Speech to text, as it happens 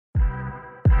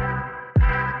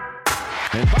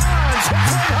And Bonds hits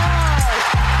one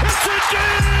high. It's a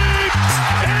deep.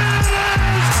 It is out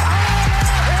of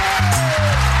here.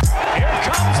 Here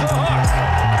comes the hook.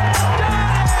 Got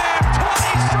him.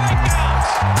 20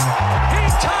 strikeouts. He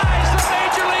ties the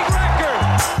major league record.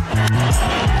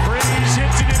 Freeze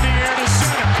hits it in the air to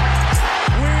center.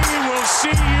 We will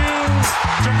see you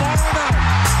tomorrow night.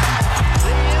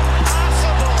 The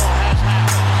impossible has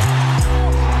happened.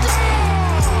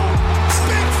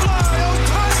 Big fly,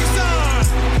 Ohtani's on.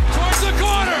 Towards the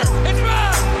corner. It's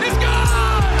back. It's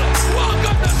gone.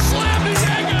 Welcome to Slam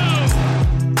Diego.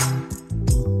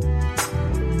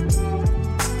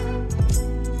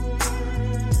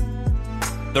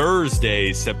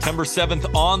 Thursday, September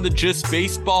 7th on the Just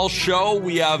Baseball Show.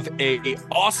 We have a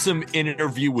awesome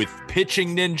interview with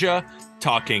Pitching Ninja,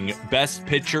 talking best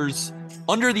pitchers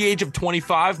under the age of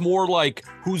 25, more like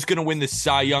who's going to win the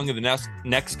Cy Young in the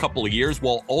next couple of years,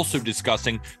 while also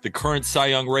discussing the current Cy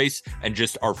Young race and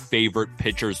just our favorite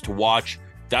pitchers to watch.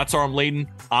 That's Arm Layden.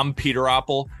 I'm Peter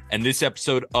Apple, and this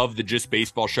episode of the Just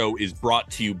Baseball Show is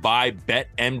brought to you by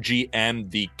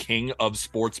BetMGM, the king of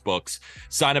sportsbooks.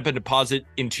 Sign up and deposit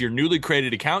into your newly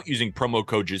created account using promo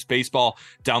code JustBaseball.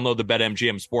 Download the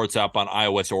BetMGM Sports app on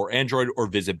iOS or Android, or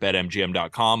visit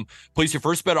BetMGM.com. Place your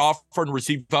first bet offer and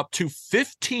receive up to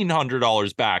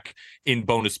 $1,500 back in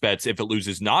bonus bets if it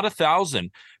loses, not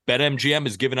 $1,000. BetMGM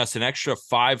has given us an extra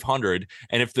 $500,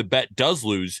 and if the bet does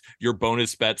lose, your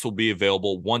bonus bets will be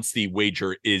available once the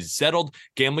wager is settled.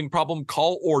 Gambling problem?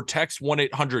 Call or text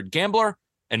 1-800-GAMBLER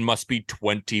and must be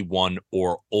 21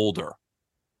 or older.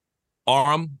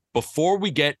 Before we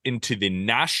get into the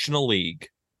National League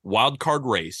wildcard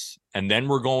race, and then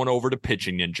we're going over to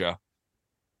Pitching Ninja,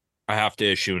 I have to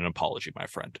issue an apology, my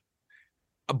friend.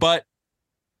 But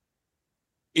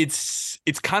it's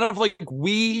kind of like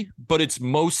but it's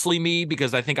mostly me,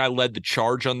 because I think I led the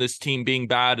charge on this team being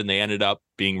bad and they ended up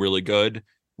being really good.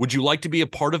 Would you like to be a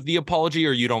part of the apology,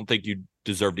 or you don't think you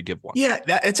deserve to give one? Yeah,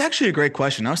 it's actually a great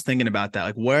question. I was thinking about that.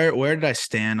 Like, where did I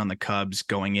stand on the Cubs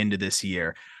going into this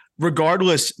year?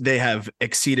 Regardless, they have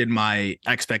exceeded my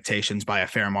expectations by a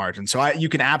fair margin. So you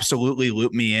can absolutely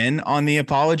loop me in on the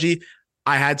apology.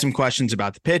 I had some questions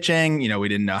about the pitching. We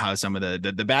didn't know how some of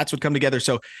the bats would come together.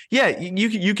 So yeah,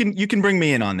 you can bring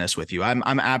me in on this with you.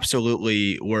 I'm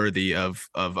absolutely worthy of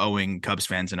owing Cubs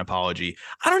fans an apology.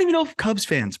 I don't even know if Cubs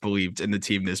fans believed in the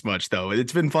team this much, though.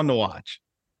 It's been fun to watch.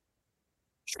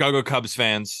 Chicago Cubs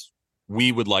fans,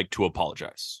 we would like to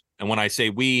apologize. And when I say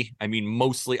we, I mean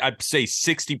mostly, I'd say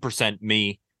 60%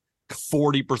 me,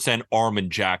 40% Arm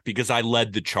and Jack, because I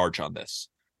led the charge on this.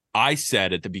 I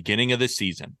said at the beginning of the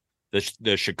season,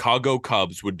 the Chicago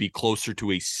Cubs would be closer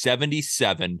to a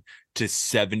 77 to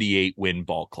 78 win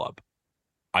ball club.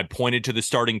 I pointed to the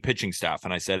starting pitching staff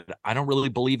and I said, I don't really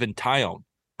believe in Tyone.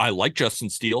 I like Justin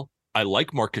Steele. I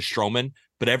like Marcus Stroman,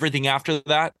 but everything after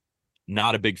that,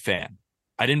 not a big fan.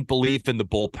 I didn't believe in the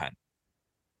bullpen.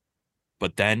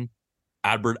 But then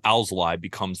Adbert Alzolay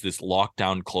becomes this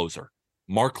lockdown closer.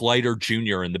 Mark Leiter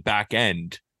Jr. in the back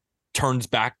end turns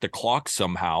back the clock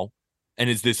somehow and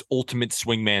is this ultimate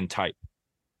swingman type.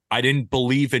 I didn't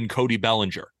believe in Cody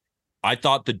Bellinger. I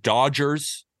thought the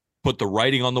Dodgers put the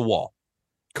writing on the wall.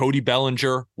 Cody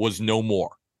Bellinger was no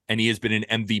more, and he has been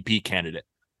an MVP candidate.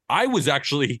 I was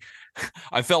actually,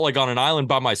 I felt like on an island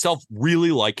by myself,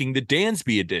 really liking the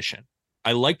Dansby addition.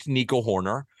 I liked Nico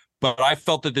Horner, but I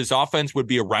felt that this offense would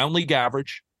be around league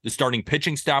average, the starting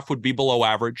pitching staff would be below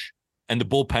average, and the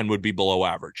bullpen would be below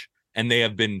average. And they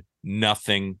have been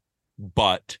nothing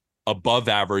but above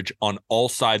average on all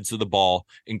sides of the ball,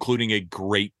 including a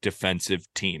great defensive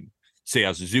team.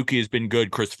 Seiya Suzuki has been good.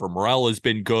 Christopher Morel has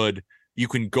been good. You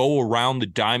can go around the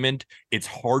diamond. It's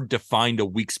hard to find a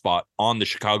weak spot on the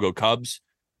Chicago Cubs.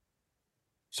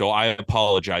 So I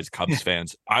apologize, Cubs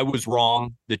fans. I was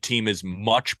wrong. The team is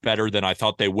much better than I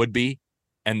thought they would be,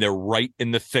 and they're right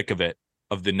in the thick of it,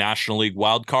 of the National League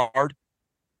wild card.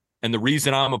 And the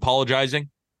reason I'm apologizing,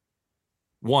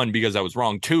 one, because I was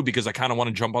wrong. Two, because I kind of want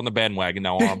to jump on the bandwagon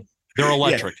now. They're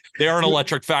electric. Yeah. They are an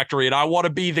electric factory, and I want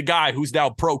to be the guy who's now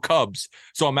pro Cubs.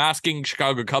 So I'm asking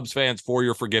Chicago Cubs fans for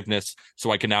your forgiveness so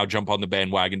I can now jump on the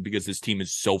bandwagon, because this team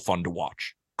is so fun to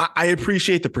watch. I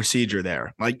appreciate the procedure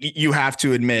there. Like, you have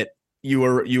to admit you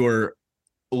were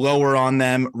lower on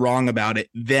them, wrong about it.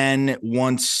 Then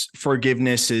once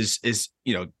forgiveness is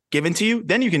given to you,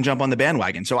 then you can jump on the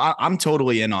bandwagon. So I'm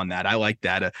totally in on that. I like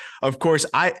that. Of course,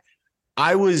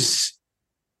 I was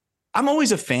I'm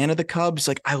always a fan of the Cubs.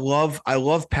 Like I love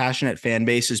passionate fan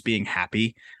bases being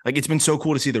happy. Like it's been so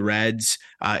cool to see the Reds,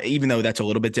 even though that's a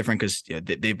little bit different because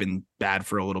they've been bad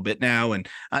for a little bit now. And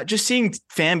just seeing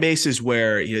fan bases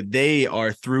where they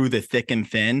are through the thick and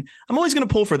thin, I'm always going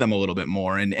to pull for them a little bit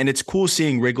more. And it's cool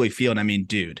seeing Wrigley Field. I mean,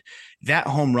 dude, that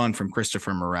home run from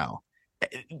Christopher Morel,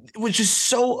 it was just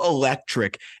so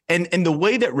electric. And the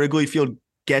way that Wrigley Field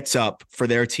gets up for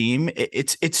their team,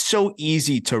 it's so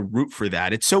easy to root for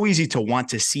that. It's so easy to want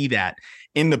to see that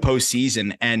in the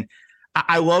postseason. And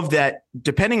I love that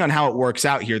depending on how it works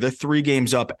out here, the 3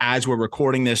 games up as we're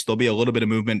recording this, there'll be a little bit of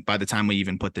movement by the time we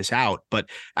even put this out. But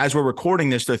as we're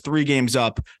recording this, they're 3 games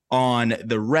up on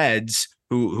the Reds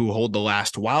who hold the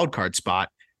last wild card spot.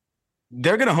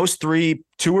 They're going to host 2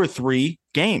 or 3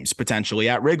 games potentially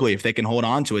at Wrigley if they can hold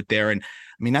on to it there. And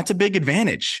I mean, that's a big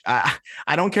advantage.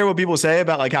 I don't care what people say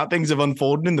about like how things have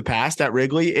unfolded in the past at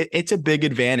Wrigley. It's a big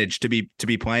advantage to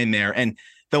be playing there. And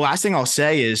the last thing I'll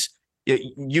say is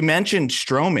you mentioned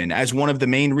Stroman as one of the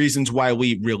main reasons why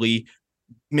we really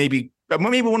maybe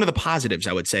one of the positives,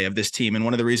 I would say, of this team and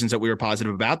one of the reasons that we were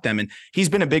positive about them. And he's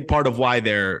been a big part of why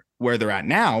they're where they're at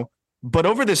now. But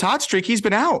over this hot streak, he's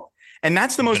been out. And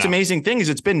that's the most amazing thing is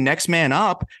it's been next man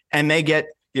up and they get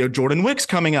Jordan Wicks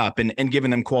coming up and giving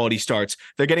them quality starts.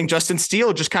 They're getting Justin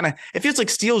Steele just kind of, it feels like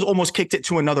Steele's almost kicked it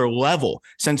to another level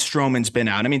since Stroman's been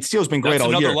out. I mean, Steele's been great all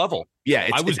year. Another level. Yeah.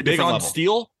 I was big on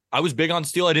Steele.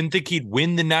 I didn't think he'd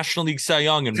win the National League Cy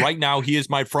Young. And right now he is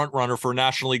my front runner for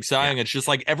National League Cy Young. It's just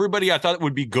like everybody I thought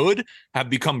would be good have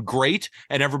become great.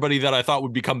 And everybody that I thought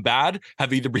would become bad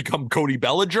have either become Cody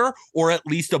Bellinger or at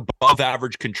least above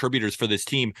average contributors for this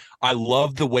team. I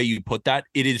love the way you put that.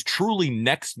 It is truly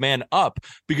next man up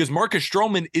because Marcus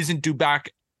Stroman isn't due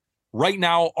back right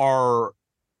now. Our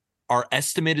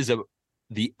estimate is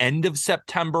the end of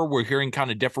September. We're hearing kind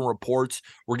of different reports.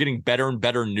 We're getting better and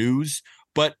better news,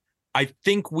 but I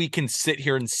think we can sit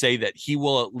here and say that he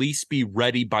will at least be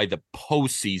ready by the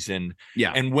postseason.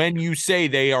 Yeah. And when you say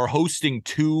they are hosting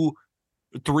 2-3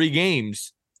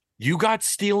 games, you got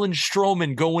Steele and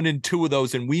Stroman going in 2 of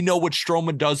those. And we know what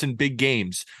Stroman does in big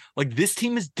games. Like this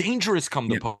team is dangerous come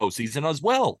the postseason as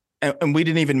well. And we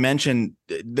didn't even mention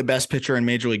the best pitcher in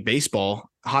Major League Baseball,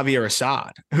 Javier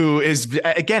Assad, who is,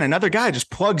 again, another guy just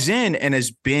plugs in and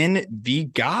has been the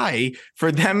guy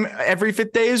for them every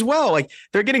 5th day as well. Like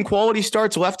they're getting quality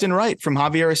starts left and right from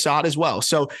Javier Assad as well.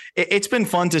 So it's been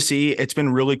fun to see. It's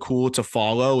been really cool to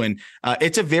follow. And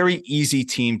it's a very easy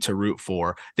team to root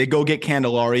for. They go get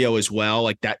Candelario as well.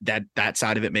 Like that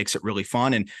side of it makes it really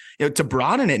fun. And to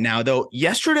broaden it now, though,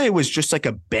 yesterday was just like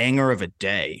a banger of a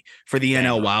day for the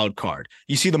NL wild card.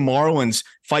 You see the Marlins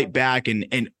fight back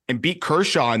and beat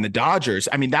Kershaw and the Dodgers.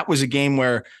 I mean, that was a game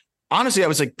where honestly, I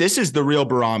was like, this is the real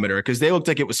barometer because they looked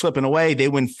like it was slipping away. They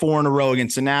win 4 in a row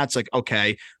against the Nats. Like,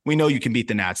 okay, we know you can beat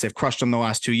the Nats. They've crushed them the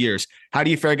last 2 years. How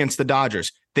do you fare against the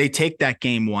Dodgers? They take that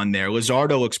game 1 there.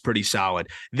 Luzardo looks pretty solid.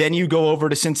 Then you go over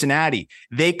to Cincinnati.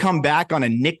 They come back on a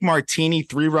Nick Martini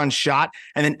 3-run shot.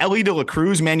 And then Ellie De La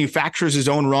Cruz manufactures his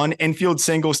own run, infield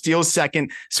single, steals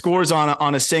second, scores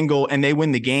on a single, and they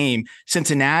win the game.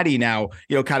 Cincinnati now,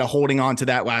 kind of holding on to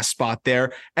that last spot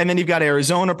there. And then you've got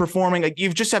Arizona performing. Like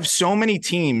you just have so many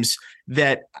teams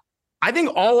that I think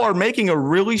all are making a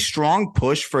really strong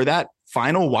push for that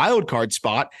final wild card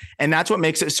spot. And that's what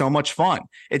makes it so much fun.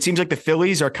 It seems like the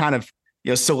Phillies are kind of,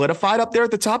 solidified up there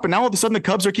at the top. And now all of a sudden the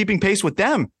Cubs are keeping pace with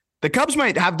them. The Cubs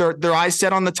might have their eyes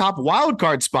set on the top wild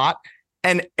card spot.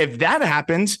 And if that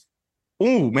happens,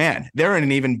 oh man, they're in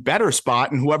an even better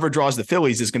spot. And whoever draws the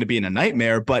Phillies is going to be in a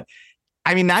nightmare. But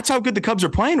I mean, that's how good the Cubs are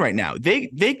playing right now.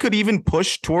 They could even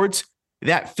push towards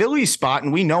that Phillies spot.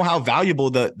 And we know how valuable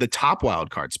the top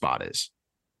wild card spot is.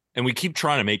 And we keep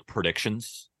trying to make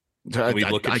predictions. We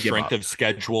look at strength of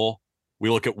schedule. We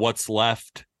look at what's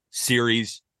left,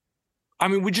 series. I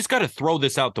mean, we just got to throw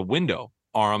this out the window,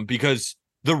 Aram, because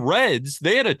the Reds,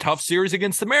 they had a tough series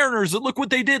against the Mariners. And look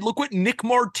what they did. Look what Nick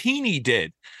Martini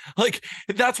did. Like,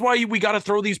 that's why we got to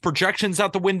throw these projections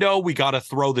out the window. We got to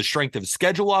throw the strength of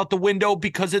schedule out the window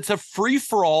because it's a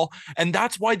free-for-all. And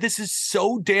that's why this is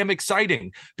so damn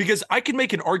exciting. Because I can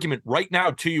make an argument right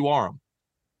now to you, Aram,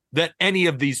 that any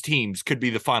of these teams could be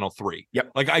the final 3.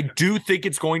 Yep. Like I do think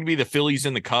it's going to be the Phillies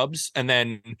and the Cubs. And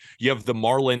then you have the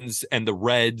Marlins and the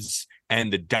Reds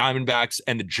and the Diamondbacks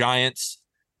and the Giants.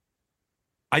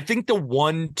 I think the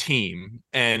one team,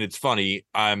 and it's funny,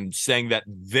 I'm saying that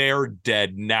they're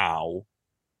dead now.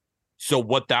 So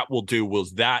what that will do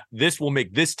was that this will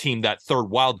make this team that 3rd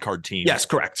wild card team. Yes,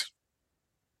 correct.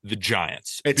 The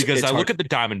Giants. Because I look at the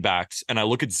Diamondbacks and I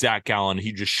look at Zach Gallen.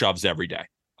 He just shoves every day.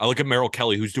 I look at Merrill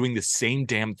Kelly, who's doing the same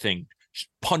damn thing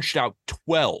punched out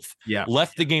 12, Yeah.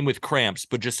 left the game with cramps,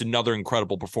 but just another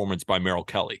incredible performance by Merrill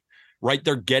Kelly, right?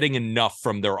 They're getting enough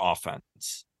from their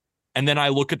offense. And then I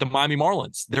look at the Miami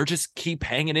Marlins. They're just keep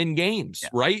hanging in games,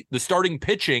 right? The starting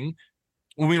pitching,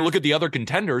 when we look at the other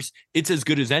contenders, it's as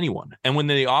good as anyone. And when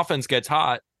the offense gets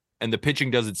hot and the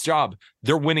pitching does its job,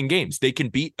 they're winning games. They can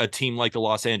beat a team like the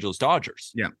Los Angeles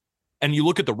Dodgers. Yeah. And you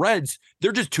look at the Reds,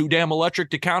 they're just too damn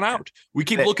electric to count out. We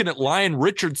keep looking at Lyon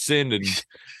Richardson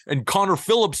and Connor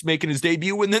Phillips making his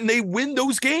debut, and then they win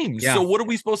those games. Yeah. So what are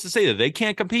we supposed to say? That they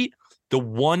can't compete? The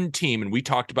one team, and we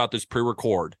talked about this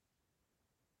pre-record,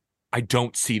 I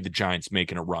don't see the Giants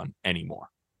making a run anymore.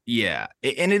 Yeah.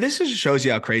 And this just shows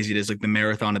you how crazy it is, like the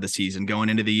marathon of the season. Going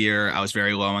into the year, I was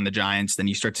very low on the Giants. Then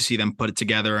you start to see them put it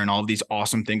together and all of these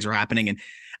awesome things are happening. And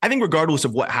I think regardless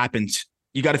of what happens,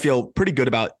 you got to feel pretty good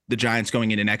about the Giants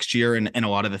going into next year and a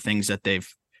lot of the things that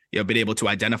they've been able to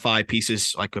identify,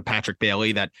 pieces like with Patrick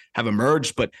Bailey that have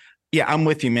emerged. But yeah, I'm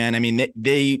with you, man. I mean,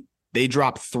 they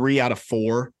dropped 3 out of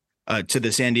 4 to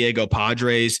the San Diego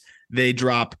Padres. They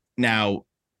drop now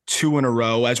 2 in a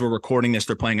row. As we're recording this,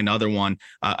 they're playing another one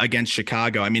against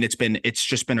Chicago. I mean, it's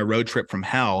just been a road trip from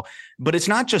hell. But it's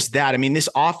not just that. I mean, this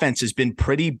offense has been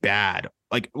pretty bad.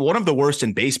 Like one of the worst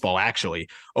in baseball, actually,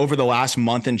 over the last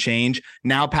month and change.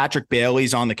 Now Patrick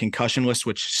Bailey's on the concussion list,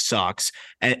 which sucks.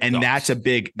 And that's a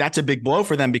big blow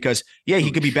for them because, yeah,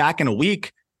 he could be back in a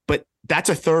week, but that's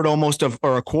a third almost of,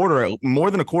 or a quarter,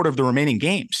 more than a quarter of the remaining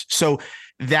games. So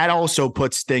that also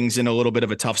puts things in a little bit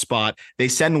of a tough spot. They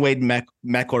send Wade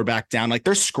Meckler back down. Like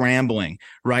they're scrambling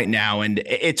right now. And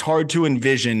it's hard to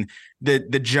envision the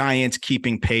Giants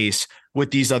keeping pace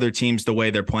with these other teams the way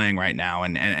they're playing right now.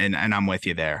 And I'm with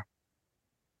you there.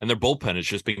 And their bullpen has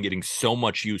just been getting so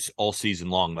much use all season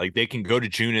long. Like they can go to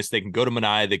Junis, they can go to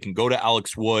Manaea, they can go to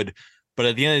Alex Wood. But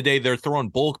at the end of the day, they're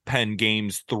throwing bullpen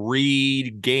games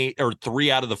 3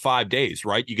 out of the 5 days,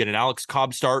 right? You get an Alex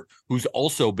Cobb start, who's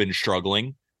also been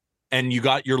struggling, and you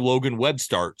got your Logan Webb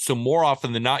start. So more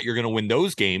often than not, you're going to win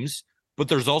those games. But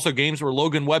there's also games where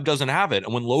Logan Webb doesn't have it.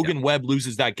 And when Logan Webb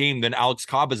loses that game, then Alex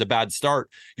Cobb has a bad start.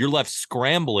 You're left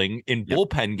scrambling in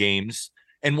bullpen games.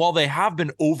 And while they have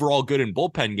been overall good in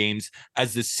bullpen games,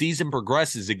 as the season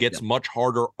progresses, it gets much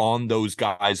harder on those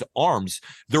guys' arms.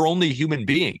 They're only human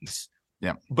beings.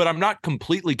 Yeah. But I'm not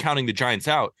completely counting the Giants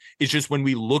out. It's just when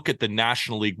we look at the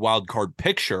National League wildcard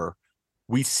picture,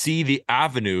 we see the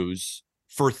avenues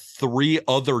for 3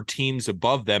 other teams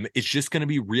above them. It's just going to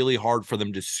be really hard for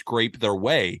them to scrape their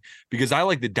way because I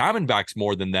like the Diamondbacks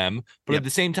more than them. But at the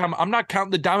same time, I'm not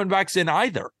counting the Diamondbacks in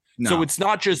either. No. So it's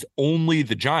not just only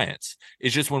the Giants.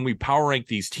 It's just when we power rank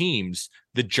these teams,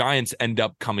 the Giants end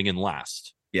up coming in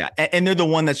last. Yeah. And they're the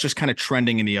one that's just kind of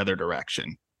trending in the other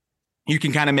direction. You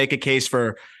can kind of make a case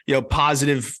for,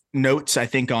 positive notes, I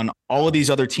think, on all of these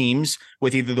other teams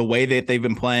with either the way that they've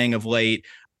been playing of late,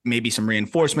 maybe some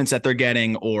reinforcements that they're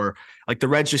getting, or like the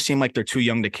Reds just seem like they're too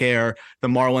young to care. The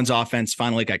Marlins offense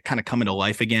finally got kind of coming to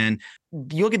life again.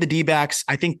 You look at the D-backs,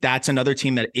 I think that's another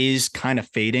team that is kind of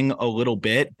fading a little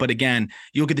bit. But again,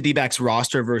 you look at the D-backs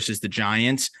roster versus the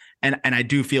Giants, and I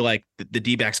do feel like the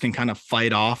D-backs can kind of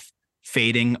fight off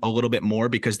fading a little bit more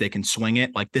because they can swing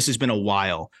it. Like this has been a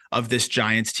while of this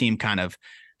Giants team kind of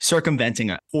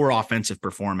circumventing a poor offensive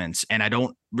performance. And I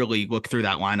don't really look through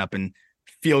that lineup and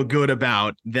feel good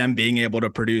about them being able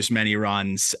to produce many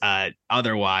runs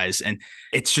otherwise. And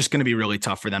it's just going to be really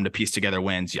tough for them to piece together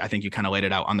wins. I think you kind of laid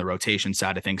it out on the rotation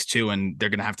side of things too. And they're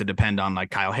going to have to depend on like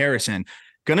Kyle Harrison.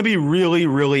 Going to be really,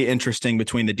 really interesting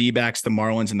between the D-backs, the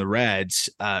Marlins, and the Reds,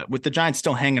 with the Giants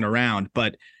still hanging around.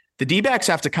 But the D-backs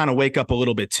have to kind of wake up a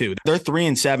little bit too. They're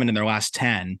 3-7 in their last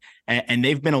 10, and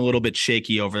they've been a little bit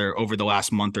shaky over the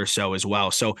last month or so as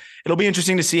well. So it'll be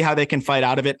interesting to see how they can fight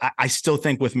out of it. I still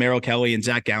think with Merrill Kelly and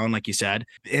Zach Gallen, like you said,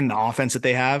 in the offense that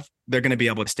they have, they're going to be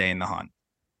able to stay in the hunt.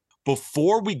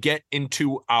 Before we get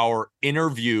into our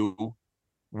interview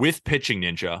with Pitching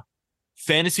Ninja,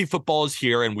 fantasy football is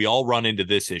here, and we all run into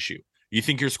this issue. You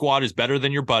think your squad is better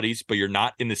than your buddies, but you're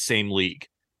not in the same league.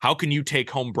 How can you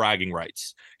take home bragging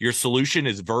rights? Your solution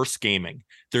is Verse Gaming.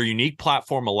 Their unique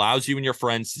platform allows you and your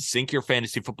friends to sync your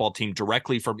fantasy football team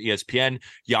directly from ESPN,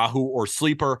 Yahoo, or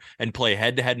Sleeper and play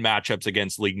head-to-head matchups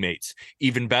against league mates.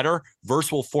 Even better,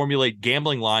 Verse will formulate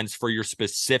gambling lines for your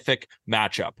specific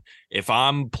matchup. If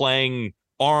I'm playing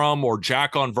Aram or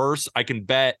Jack on Verse, I can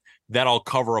bet that I'll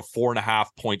cover a 4.5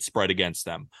 point spread against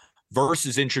them. Verse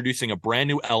is introducing a brand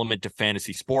new element to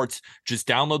fantasy sports. Just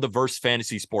download the Verse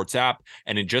Fantasy Sports app,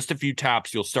 and in just a few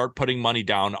taps, you'll start putting money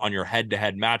down on your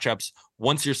head-to-head matchups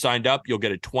Once you're signed up, you'll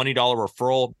get a $20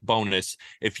 referral bonus.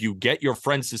 If you get your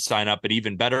friends to sign up, and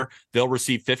even better, they'll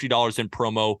receive $50 in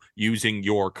promo using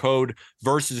your code.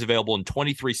 Verse is available in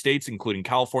 23 states, including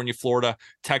California, Florida,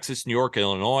 Texas, New York, and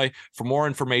Illinois. For more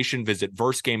information, visit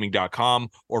versegaming.com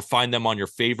or find them on your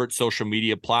favorite social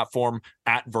media platform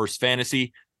at Verse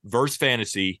Fantasy. Verse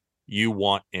Fantasy, you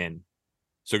want in.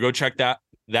 So go check that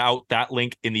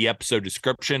link in the episode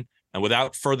description. And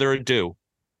without further ado,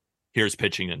 here's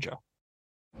Pitching Ninja.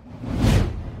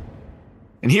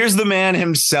 And here's the man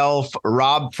himself,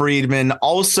 Rob Friedman,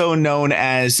 also known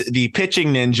as the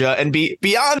Pitching Ninja. And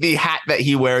beyond the hat that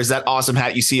he wears, that awesome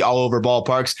hat you see all over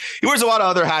ballparks, he wears a lot of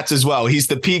other hats as well. He's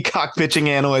the Peacock pitching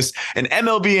analyst, an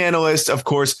MLB analyst, of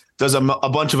course, does a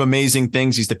bunch of amazing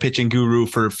things. He's the pitching guru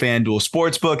for FanDuel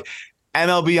Sportsbook,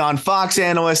 MLB on Fox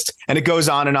analyst, and it goes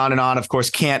on and on and on. Of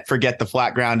course, can't forget the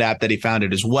Flat Ground app that he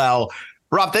founded as well.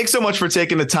 Rob, thanks so much for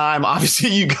taking the time. Obviously,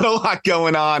 you got a lot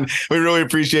going on. We really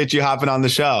appreciate you hopping on the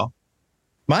show.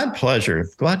 My pleasure.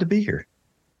 Glad to be here.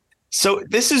 So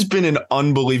this has been an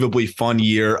unbelievably fun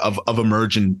year of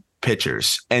emerging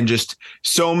pitchers, and just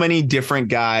so many different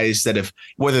guys that have,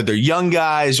 whether they're young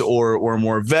guys or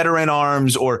more veteran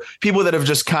arms or people that have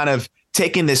just kind of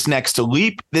taken this next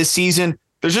leap this season.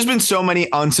 There's just been so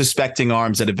many unsuspecting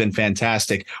arms that have been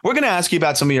fantastic. We're going to ask you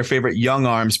about some of your favorite young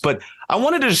arms, but I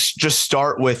wanted to just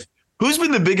start with who's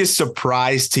been the biggest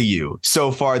surprise to you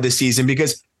so far this season,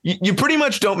 because you pretty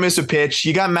much don't miss a pitch.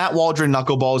 You got Matt Waldron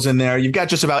knuckleballs in there. You've got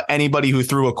just about anybody who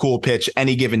threw a cool pitch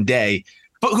any given day.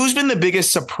 But who's been the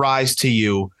biggest surprise to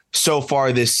you so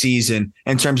far this season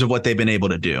in terms of what they've been able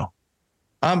to do?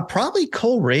 Probably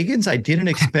Cole Reagans. I didn't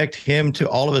expect him to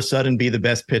all of a sudden be the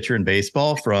best pitcher in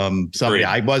baseball from somebody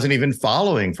I wasn't even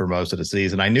following for most of the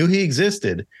season. I knew he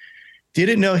existed,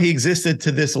 didn't know he existed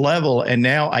to this level, and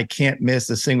now I can't miss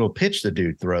a single pitch the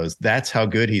dude throws. That's how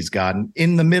good he's gotten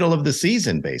in the middle of the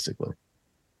season, basically.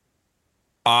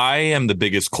 I am the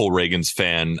biggest Cole Reagans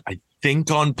fan, I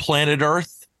think, on planet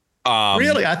Earth.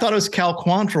 Really? I thought it was Cal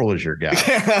Quantrill was your guy.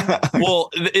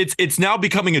 Well, it's now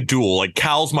becoming a duel. Like,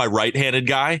 Cal's my right-handed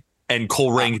guy, and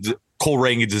Cole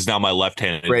Reagans is now my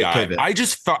left-handed guy. Pivot. I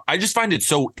just find it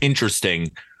so interesting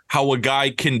how a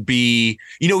guy can be,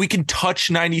 he can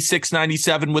touch 96,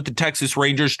 97 with the Texas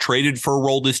Rangers, traded for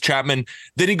Aroldis Chapman.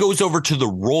 Then he goes over to the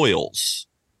Royals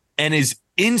and is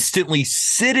instantly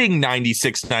sitting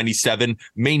 96, 97,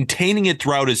 maintaining it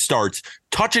throughout his starts,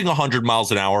 touching 100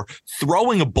 miles an hour,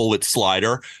 throwing a bullet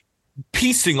slider,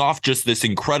 piecing off just this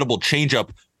incredible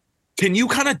changeup. Can you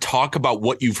kind of talk about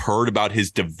what you've heard about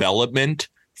his development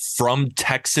from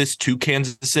Texas to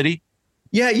Kansas City?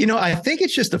 Yeah, I think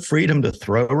it's just the freedom to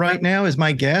throw right now is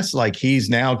my guess. Like, he's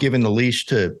now given the leash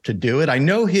to do it. I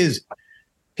know his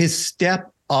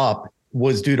step up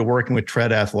was due to working with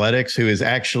Tread Athletics, who is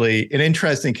actually an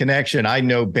interesting connection. I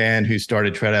know Ben, who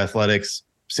started Tread Athletics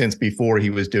since before he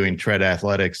was doing Tread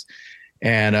Athletics.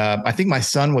 And I think my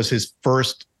son was his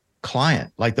first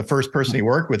client, like the first person he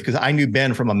worked with, because I knew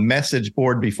Ben from a message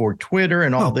board before Twitter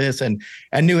and all this, and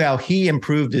knew how he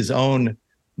improved his own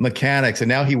mechanics. And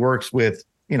now he works with,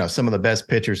 some of the best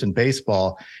pitchers in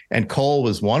baseball. And Cole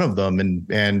was one of them,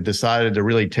 and decided to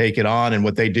really take it on. And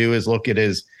what they do is look at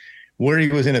where he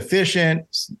was inefficient,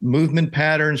 movement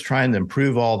patterns, trying to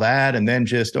improve all that, and then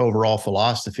just overall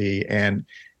philosophy. And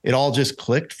it all just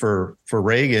clicked for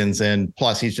Reagans. And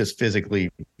plus, he's just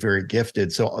physically very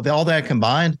gifted. So all that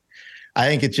combined, I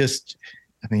think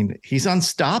he's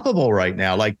unstoppable right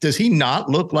now. Like, does he not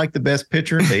look like the best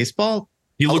pitcher in baseball?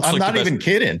 He looks I'm like not even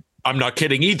kidding. I'm not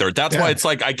kidding either. That's why it's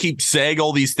like I keep saying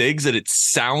all these things and it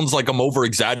sounds like I'm over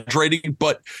exaggerating,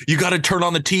 but you got to turn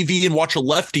on the TV and watch a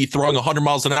lefty throwing 100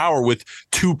 miles an hour with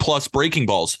 2+ breaking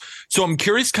balls. So I'm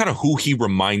curious kind of who he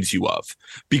reminds you of,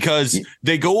 because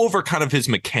they go over kind of his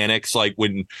mechanics. Like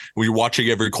when you're watching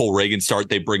every Cole Reagans start,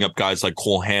 they bring up guys like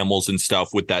Cole Hamels and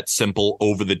stuff with that simple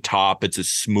over the top. It's a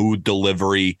smooth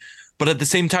delivery, but at the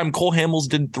same time, Cole Hamels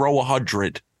didn't throw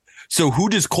 100. So who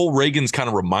does Cole Reagans kind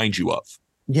of remind you of?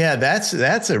 Yeah,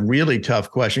 that's a really tough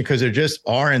question, because there just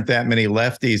aren't that many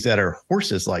lefties that are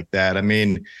horses like that. I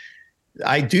mean,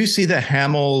 I do see the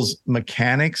Hamels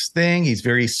mechanics thing. He's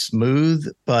very smooth,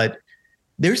 but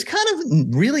there's kind of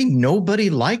really nobody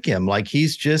like him. Like,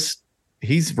 he's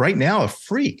right now a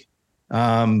freak.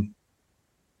 Trying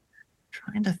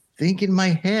to think in my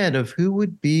head of who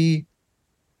would be.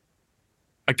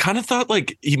 I kind of thought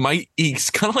like he's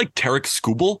kind of like Tarek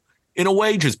Skubal in a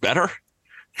way, just better.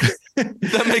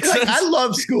 That makes sense. I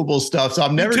love Skubal stuff, so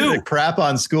I'm never going to crap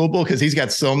on Skubal because he's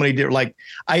got so many different. Like,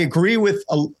 I agree with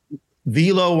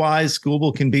velo wise,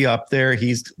 Skubal can be up there.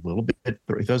 He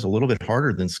throws a little bit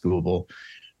harder than Skubal.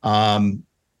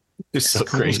 It's so Scooble's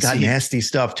crazy. got nasty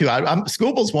stuff too.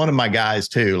 Scooble's one of my guys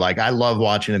too. Like I love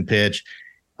watching him pitch.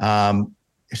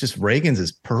 It's just Reagan's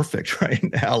is perfect right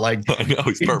now. Like I know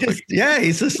he's perfect.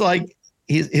 He's just like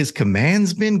his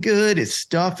command's been good. His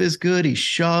stuff is good. He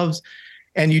shoves,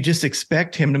 and you just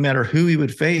expect him, no matter who he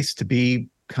would face, to be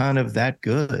kind of that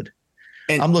good.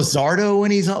 And Luzardo,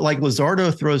 when he's not, like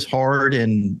Luzardo throws hard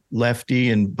and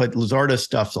lefty, but Luzardo's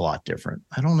stuff's a lot different.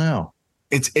 I don't know.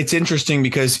 It's interesting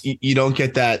because you don't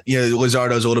get that.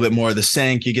 Luzardo's a little bit more of the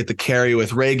sink. You get the carry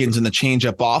with Reagan's and the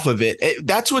changeup off of it.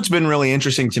 That's what's been really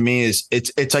interesting to me is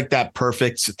it's like that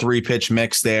perfect 3-pitch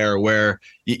mix there where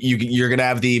you're going to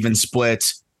have the even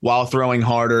splits while throwing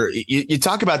harder. You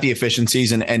talk about the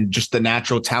efficiencies and just the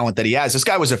natural talent that he has. This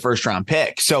guy was a first-round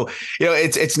pick. So,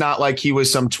 it's not like he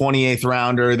was some 28th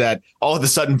rounder that all of a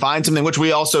sudden finds something, which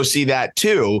we also see that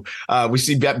too. We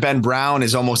see Ben Brown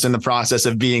is almost in the process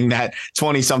of being that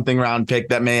 20-something round pick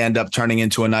that may end up turning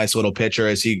into a nice little pitcher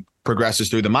as he progresses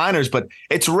through the minors, but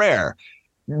it's rare.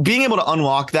 Being able to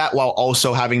unlock that while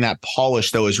also having that polish,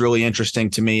 though, is really interesting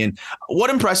to me. And what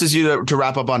impresses you to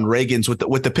wrap up on Reagan's with the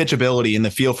pitchability and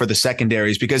the feel for the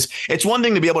secondaries? Because it's one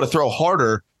thing to be able to throw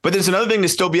harder, but there's another thing to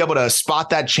still be able to spot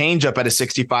that changeup at a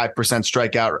 65%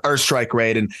 strikeout or strike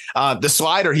rate. And the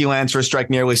slider he lands for a strike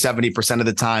nearly 70% of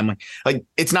the time. Like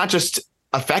it's not just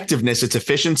effectiveness, it's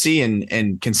efficiency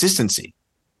and consistency.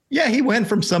 Yeah, he went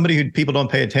from somebody who people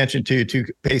don't pay attention to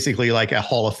basically like a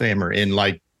Hall of Famer in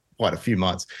a few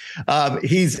months.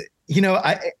 It's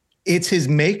his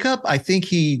makeup. I think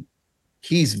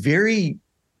he's very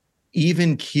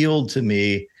even keeled to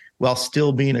me while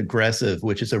still being aggressive,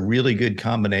 which is a really good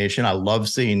combination. I love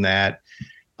seeing that.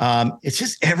 It's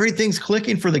just everything's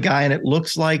clicking for the guy, and it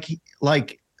looks like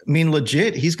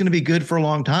legit, he's going to be good for a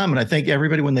long time. And I think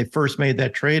everybody, when they first made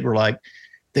that trade, were like,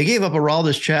 they gave up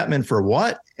Aroldis Chapman for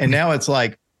what? And now it's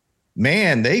like,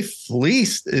 man, they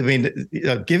fleeced. I mean,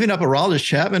 giving up Aroldis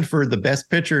Chapman for the best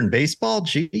pitcher in baseball,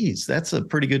 geez, that's a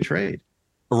pretty good trade.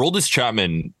 Aroldis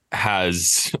Chapman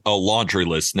has a laundry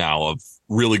list now of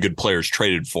really good players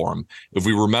traded for him. If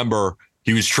we remember,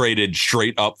 he was traded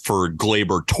straight up for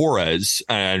Gleyber Torres,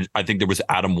 and I think there was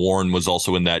Adam Warren was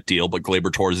also in that deal, but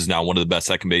Gleyber Torres is now one of the best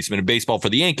second basemen in baseball for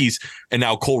the Yankees, and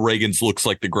now Cole Reagans looks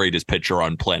like the greatest pitcher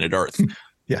on planet Earth.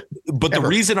 Yeah. But the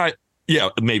reason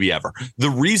maybe ever. The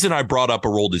reason I brought up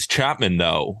Aroldis Chapman,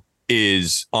 though,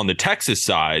 is on the Texas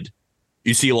side,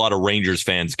 you see a lot of Rangers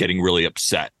fans getting really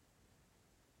upset.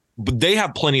 But they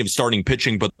have plenty of starting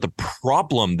pitching, but the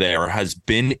problem there has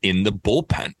been in the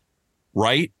bullpen,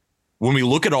 right? When we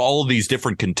look at all of these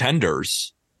different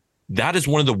contenders, that is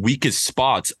one of the weakest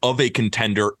spots of a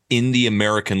contender in the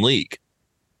American League.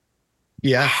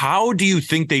 Yeah. How do you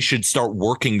think they should start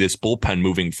working this bullpen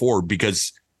moving forward?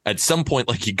 Because at some point,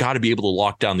 you got to be able to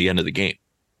lock down the end of the game.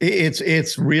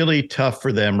 It's really tough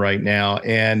for them right now.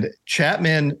 And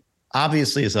Chapman,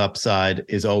 obviously, his upside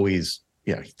is always,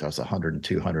 he throws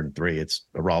 102, 103. It's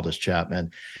Aroldis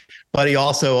Chapman. But he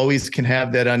also always can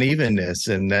have that unevenness.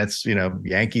 And that's,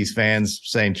 Yankees fans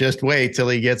saying, just wait till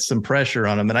he gets some pressure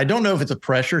on him. And I don't know if it's a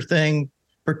pressure thing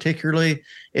particularly.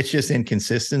 It's just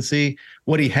inconsistency.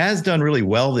 What he has done really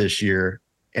well this year,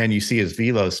 and you see his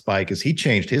velo spike, is he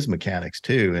changed his mechanics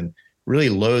too and really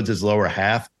loads his lower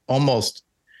half almost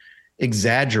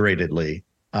exaggeratedly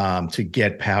to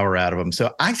get power out of him.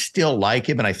 So I still like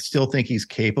him, and I still think he's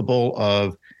capable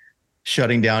of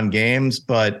shutting down games.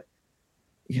 But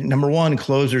number one,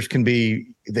 closers they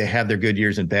have their good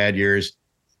years and bad years.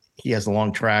 He has a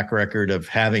long track record of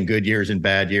having good years and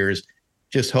bad years.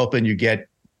 Just hoping you get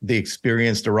the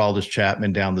experienced Aroldis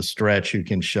Chapman down the stretch who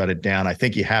can shut it down. I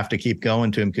think you have to keep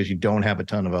going to him because you don't have a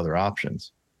ton of other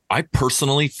options. I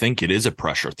personally think it is a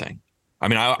pressure thing. I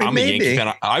mean, I'm a Yankee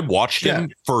fan. I watched him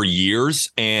for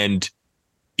years, and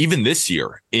even this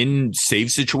year in save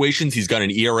situations, he's got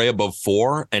an ERA above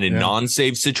 4, and in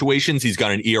non-save situations, he's got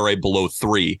an ERA below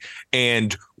 3.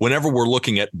 And whenever we're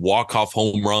looking at walk-off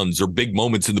home runs or big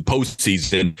moments in the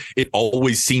postseason, it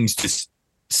always seems to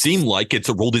seem like it's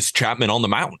Aroldis Chapman on the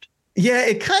mound. Yeah,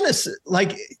 it kind of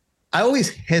I always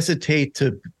hesitate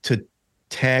to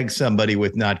tag somebody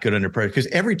with not good under pressure, because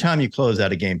every time you close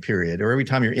out a game, period, or every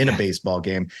time you're in a baseball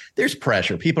game, there's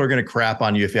pressure. People are going to crap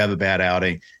on you if you have a bad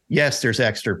outing. Yes, there's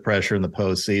extra pressure in the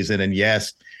postseason, and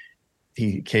yes,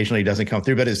 he occasionally doesn't come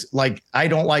through. But it's like, I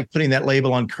don't like putting that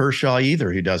label on Kershaw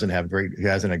either, who hasn't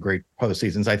a great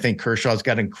postseasons. I think Kershaw's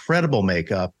got incredible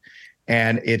makeup,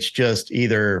 and it's just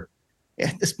either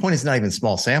at this point, it's not even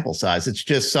small sample size. It's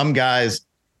just some guys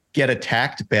get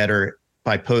attacked better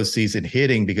by postseason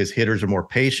hitting because hitters are more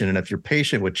patient. And if you're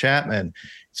patient with Chapman,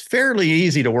 it's fairly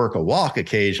easy to work a walk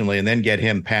occasionally and then get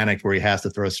him panicked where he has to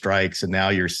throw strikes. And now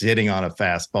you're sitting on a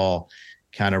fastball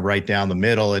kind of right down the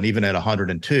middle. And even at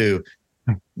 102,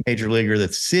 major leaguer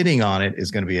that's sitting on it is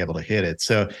going to be able to hit it.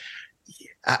 So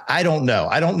I don't know.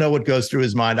 I don't know what goes through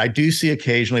his mind. I do see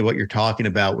occasionally what you're talking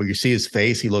about, where you see his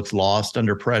face, he looks lost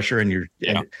under pressure,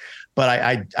 but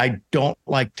I don't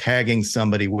like tagging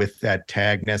somebody with that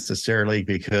tag necessarily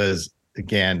because,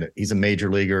 again, he's a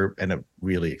major leaguer and a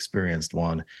really experienced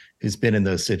one who's been in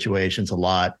those situations a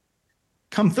lot,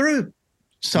 come through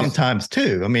sometimes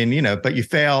too. I mean, but you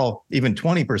fail even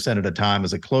 20% of the time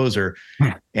as a closer,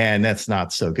 and that's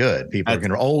not so good. People are going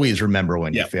to always remember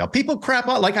when you fail. People crap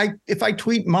out. Like if I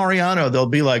tweet Mariano, they'll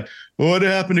be like, "What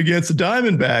happened against the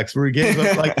Diamondbacks where he gave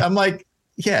up?" Like I'm like,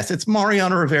 yes, it's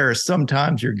Mariano Rivera.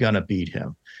 Sometimes you're going to beat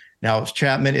him. Now,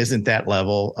 Chapman isn't that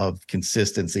level of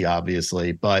consistency,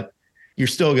 obviously, but you're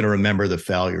still going to remember the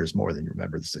failures more than you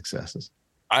remember the successes.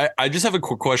 I just have a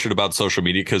quick question about social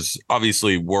media, because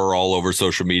obviously we're all over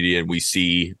social media and we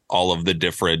see all of the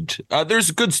different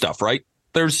there's good stuff, right?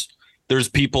 There's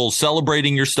people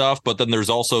celebrating your stuff, but then there's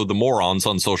also the morons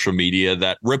on social media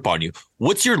that rip on you.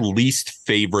 What's your least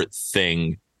favorite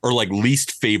thing or like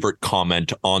least favorite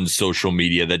comment on social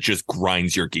media that just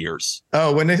grinds your gears?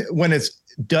 Oh, when it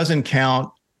doesn't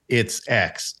count, it's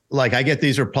X. Like I get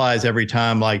these replies every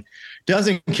time, like,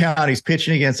 doesn't count, he's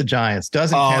pitching against the Giants.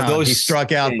 Doesn't count, he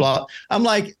struck out. Blah. I'm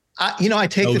like, I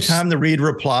take the time to read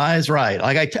replies, right?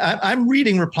 Like I'm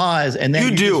reading replies, and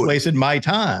then you just wasted my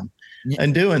time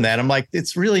in doing that. I'm like,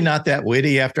 it's really not that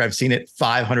witty after I've seen it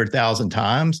 500,000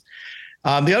 times.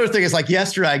 The other thing is, like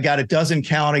yesterday, I got it doesn't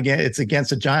count again. It's against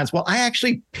the Giants. Well, I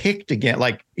actually picked again.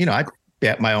 Like, I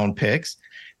bet my own picks.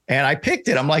 And I picked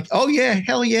it. I'm like, oh yeah,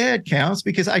 hell yeah, it counts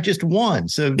because I just won.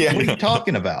 So what are you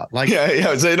talking about? Like, So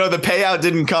the payout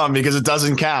didn't come because it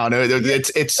doesn't count.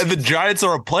 It's and the Giants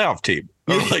are a playoff team.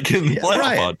 Like in the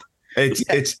playoff hunt.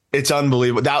 It's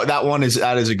unbelievable.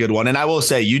 That is a good one. And I will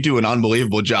say you do an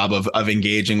unbelievable job of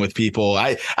engaging with people.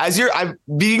 I'm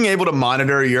being able to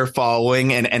monitor your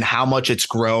following and how much it's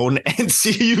grown and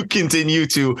see you continue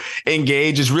to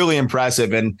engage is really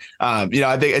impressive. And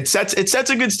I think it sets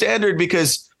a good standard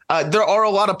because there are a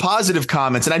lot of positive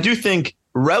comments. And I do think,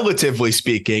 relatively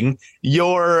speaking,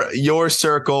 your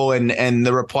circle and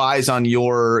the replies on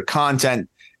your content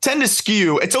tend to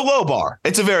skew. It's a low bar.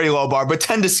 It's a very low bar, but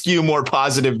tend to skew more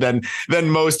positive than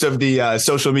most of the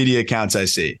social media accounts I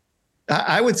see.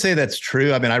 I would say that's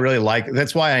true. I mean, I really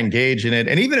that's why I engage in it.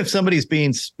 And even if somebody's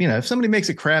being, if somebody makes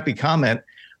a crappy comment,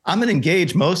 I'm going to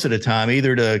engage most of the time,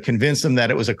 either to convince them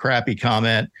that it was a crappy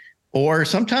comment, or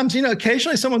sometimes,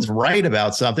 occasionally someone's right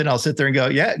about something. I'll sit there and go,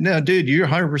 yeah, no, dude, you're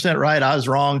 100% right. I was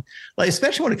wrong. Like,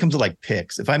 especially when it comes to like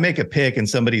picks. If I make a pick and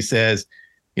somebody says,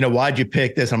 why'd you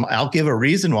pick this? I'll give a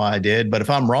reason why I did. But if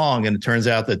I'm wrong and it turns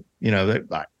out that,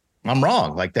 that I'm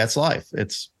wrong, like that's life.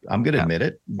 I'm going to admit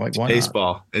it. Like, why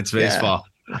baseball. Not? It's baseball.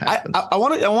 Yeah, I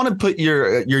want to put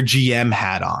your GM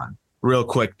hat on real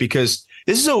quick, because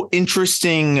this is so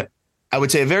interesting. I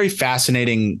would say a very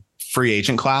fascinating free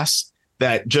agent class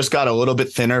that just got a little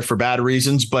bit thinner for bad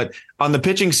reasons. But on the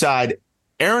pitching side,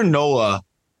 Aaron Nola,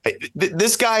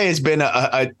 this guy has been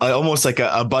almost like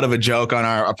a butt of a joke on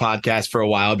our podcast for a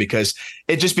while, because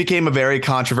it just became a very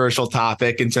controversial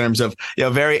topic in terms of,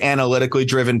 very analytically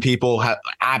driven people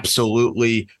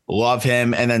absolutely love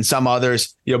him. And then some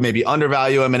others, maybe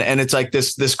undervalue him. And it's like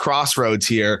this crossroads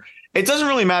here. It doesn't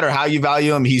really matter how you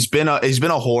value him. He's been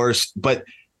a horse, but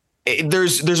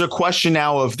there's a question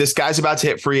now of this guy's about to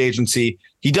hit free agency.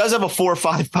 He does have a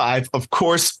 4.55. Of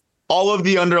course, all of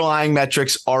the underlying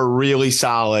metrics are really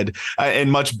solid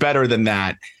and much better than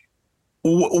that.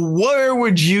 Where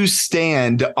would you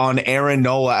stand on Aaron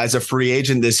Nola as a free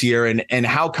agent this year? And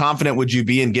how confident would you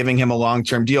be in giving him a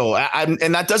long-term deal?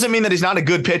 And that doesn't mean that he's not a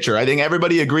good pitcher. I think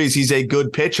everybody agrees he's a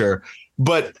good pitcher,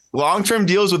 but long-term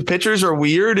deals with pitchers are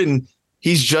weird. And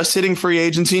he's just hitting free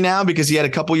agency now because he had a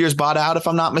couple years bought out, if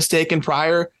I'm not mistaken,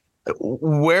 prior.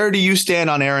 Where do you stand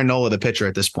on Aaron Nola, the pitcher,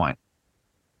 at this point?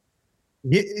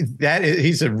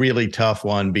 He's a really tough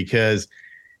one because,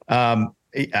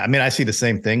 I see the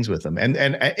same things with him. And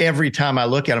every time I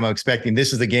look at him, I'm expecting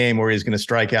this is the game where he's going to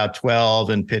strike out 12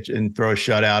 and pitch and throw a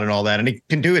shutout and all that. And he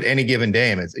can do it any given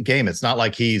day. It's not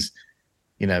like he's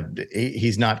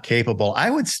not capable. I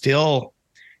would still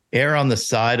err on the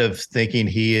side of thinking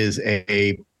he is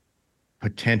a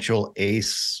potential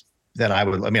ace that I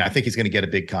think he's going to get a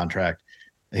big contract.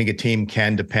 I think a team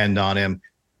can depend on him.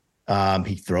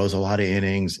 He throws a lot of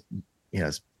innings.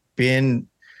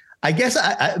 I guess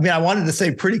I mean, I wanted to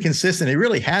say pretty consistent. He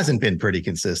really hasn't been pretty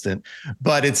consistent,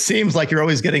 but it seems like you're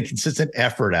always getting consistent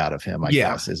effort out of him, I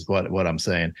guess is what I'm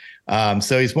saying.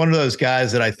 So he's one of those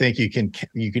guys that I think you can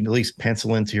at least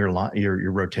pencil into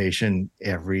your rotation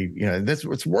every,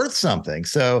 it's worth something.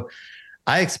 So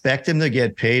I expect him to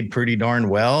get paid pretty darn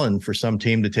well. And for some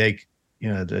team to take,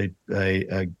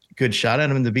 a good shot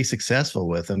at him and to be successful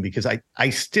with him, because I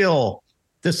still,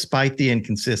 despite the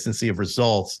inconsistency of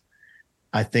results,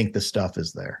 I think the stuff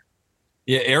is there.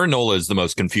 Yeah, Aaron Nola is the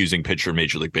most confusing pitcher in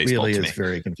Major League Baseball really to is me.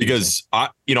 Very confusing. Because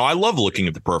I love looking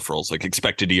at the peripherals, like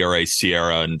expected ERA,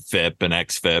 Sierra, and FIP, and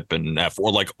xFIP, and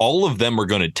F4. Like all of them are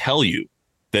going to tell you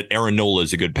that Aaron Nola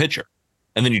is a good pitcher.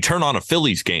 And then you turn on a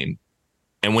Phillies game,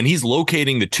 and when he's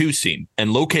locating the two seam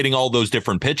and locating all those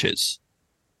different pitches,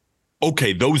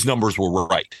 okay, those numbers were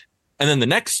right. And then the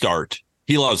next start,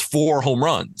 he allows 4 home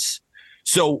runs.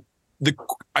 So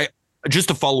just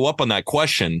to follow up on that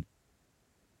question,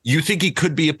 you think he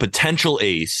could be a potential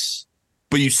ace,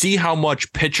 but you see how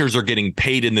much pitchers are getting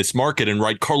paid in this market. And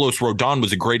right, Carlos Rodon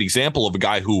was a great example of a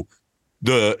guy who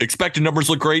the expected numbers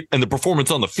look great and the performance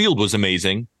on the field was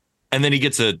amazing. And then he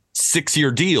gets a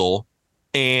 6-year deal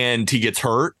and he gets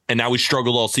hurt. And now he's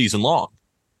struggled all season long.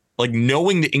 Like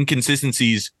knowing the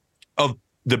inconsistencies of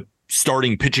the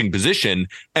starting pitching position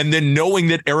and then knowing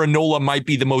that Aaron Nola might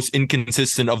be the most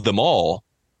inconsistent of them all.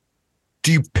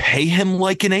 Do you pay him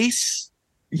like an ace?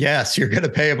 Yes, you're going to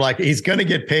pay him he's going to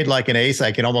get paid like an ace.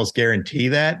 I can almost guarantee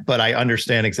that, but I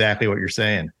understand exactly what you're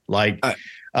saying.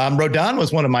 Rodon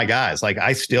was one of my guys.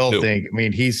 I still think,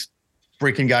 he's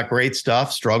freaking got great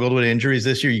stuff, struggled with injuries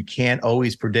this year. You can't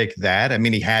always predict that.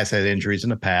 He has had injuries in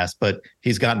the past, but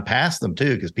he's gotten past them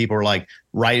too, because people are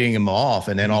writing him off.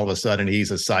 And then all of a sudden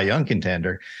he's a Cy Young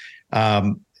contender.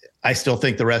 I still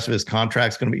think the rest of his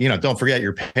contract's going to be, don't forget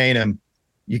you're paying him.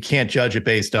 You can't judge it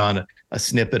based on a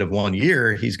snippet of 1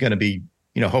 year. He's going to be,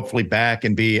 hopefully back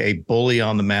and be a bully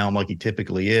on the mound like he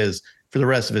typically is for the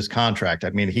rest of his contract.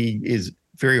 He is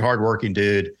very hardworking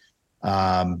dude.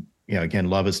 Again,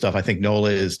 love his stuff. I think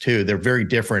Nola is too. They're very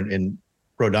different, and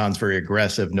Rodon's very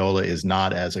aggressive. Nola is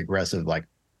not as aggressive,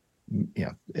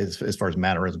 as far as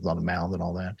mannerisms on the mound and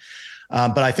all that.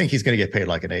 But I think he's going to get paid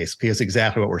like an ace, because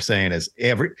exactly what we're saying is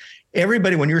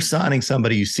everybody, when you're signing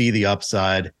somebody, you see the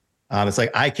upside. It's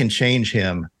I can change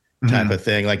him type of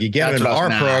thing. You get him in our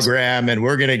program and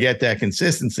we're going to get that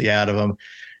consistency out of him.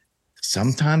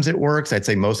 Sometimes it works. I'd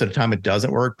say most of the time it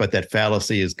doesn't work, but that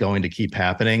fallacy is going to keep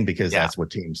happening because that's what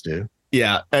teams do.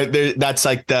 Yeah, that's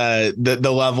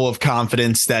the level of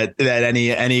confidence that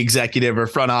any executive or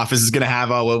front office is going to have.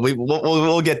 Oh, well,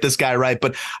 we'll get this guy right.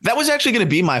 But that was actually going to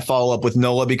be my follow up with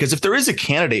Nola, because if there is a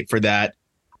candidate for that,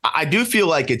 I do feel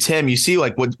like it's him. You see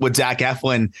what Zach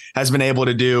Eflin has been able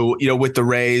to do, with the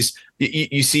Rays.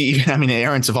 You see,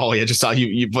 Aaron Savali, I just saw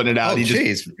you put it out.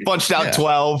 Just punched out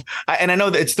 12. And I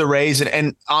know that it's the Rays.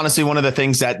 And honestly, one of the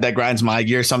things that grinds my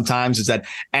gear sometimes is that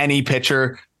any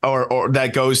pitcher or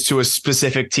that goes to a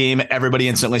specific team, everybody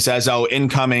instantly says, oh,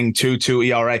 incoming 2.2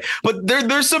 ERA. But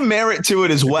there's some merit to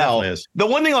it as well. The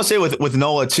one thing I'll say with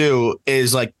Nola too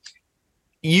is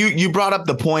you brought up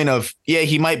the point of,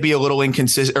 he might be a little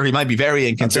inconsistent, or he might be very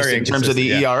inconsistent in terms of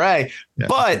the ERA,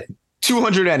 but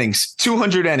 200 innings,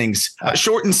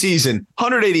 shortened season,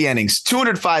 180 innings,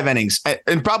 205 innings,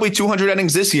 and probably 200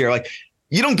 innings this year.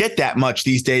 You don't get that much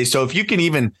these days. So if you can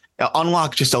even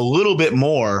unlock just a little bit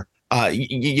more,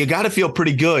 you got to feel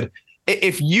pretty good.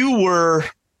 If you were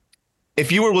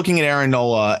looking at Aaron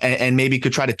Nola and maybe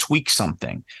could try to tweak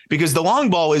something, because the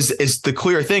long ball is the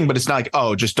clear thing, but it's not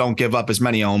just don't give up as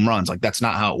many home runs. That's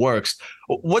not how it works.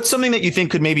 What's something that you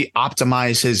think could maybe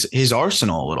optimize his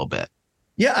arsenal a little bit?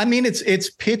 Yeah, it's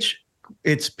pitch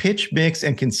mix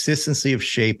and consistency of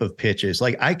shape of pitches.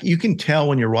 You can tell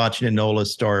when you're watching a Nola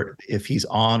start if he's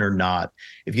on or not.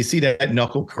 If you see that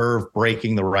knuckle curve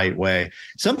breaking the right way,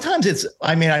 sometimes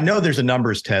I know there's a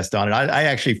numbers test on it. I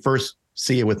actually first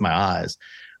see it with my eyes.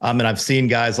 And I've seen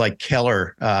guys like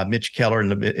Keller, Mitch Keller in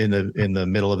the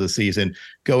middle of the season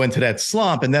go into that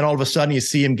slump. And then all of a sudden you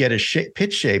see him get his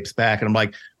pitch shapes back. And I'm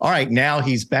like, all right, now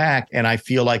he's back. And I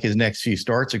feel like his next few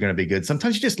starts are going to be good.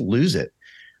 Sometimes you just lose it.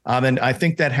 And I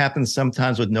think that happens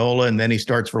sometimes with Nola. And then he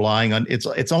starts relying on,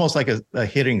 it's almost like a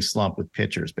hitting slump with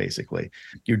pitchers, basically.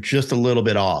 You're just a little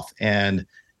bit off. And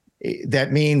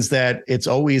that means that it's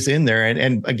always in there.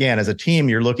 And again, as a team,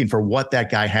 you're looking for what that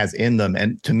guy has in them.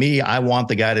 And to me, I want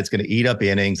the guy that's going to eat up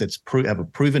innings, that's have a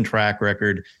proven track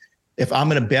record. If I'm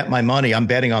going to bet my money, I'm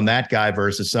betting on that guy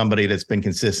versus somebody that's been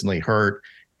consistently hurt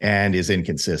and is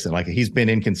inconsistent. He's been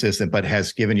inconsistent, but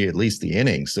has given you at least the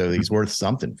innings. So he's worth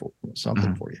something for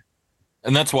you.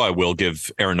 And that's why I will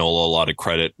give Aaron Nola a lot of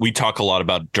credit. We talk a lot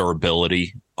about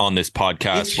durability on this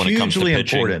podcast when it comes to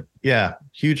pitching. Important. Yeah,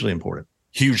 hugely important.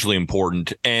 Hugely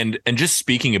important. And just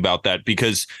speaking about that,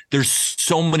 because there's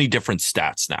so many different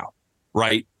stats now,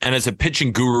 right? And as a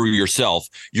pitching guru yourself,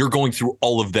 you're going through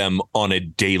all of them on a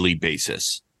daily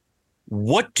basis.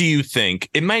 What do you think?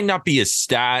 It might not be a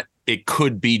stat. It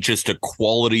could be just a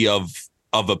quality of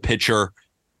a pitcher.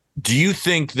 Do you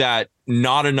think that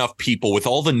not enough people with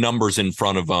all the numbers in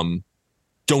front of them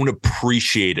don't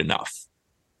appreciate enough?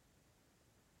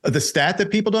 The stat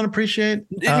that people don't appreciate?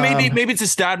 Maybe it's a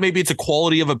stat. Maybe it's a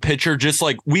quality of a pitcher. Just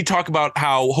like we talk about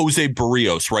how Jose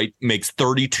Barrios, right, makes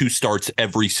 32 starts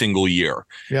every single year.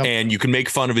 Yep. And you can make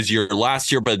fun of his year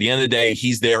last year, but at the end of the day,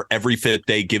 he's there every fifth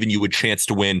day giving you a chance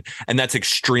to win. And that's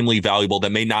extremely valuable.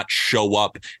 That may not show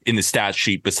up in the stat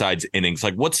sheet besides innings.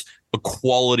 Like, what's a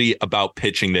quality about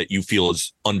pitching that you feel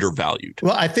is undervalued?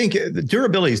 Well, I think the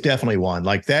durability is definitely one.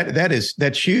 Like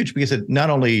that's huge, because it not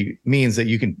only means that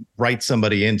you can write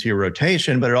somebody into your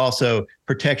rotation, but it also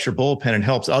protects your bullpen and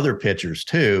helps other pitchers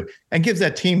too, and gives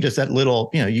that team just that little,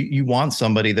 you want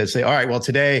somebody that say, all right, well,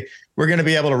 today we're going to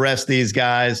be able to rest these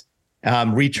guys,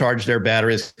 recharge their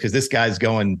batteries, because this guy's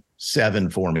going 7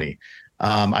 for me.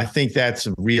 I think that's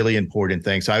a really important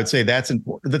thing. So I would say that's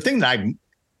important. The thing that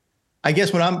I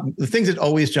guess the things that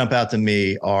always jump out to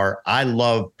me are, I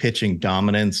love pitching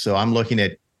dominance. So I'm looking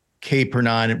at K per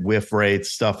 9 whiff rates,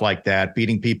 stuff like that,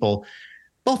 beating people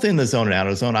both in the zone and out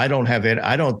of the zone. I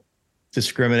don't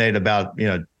discriminate about,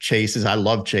 chases. I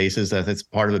love chases. That's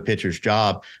part of a pitcher's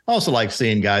job. I also like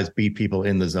seeing guys beat people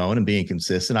in the zone and being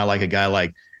consistent. I like a guy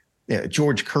like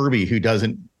George Kirby, who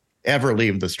doesn't ever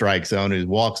leave the strike zone, who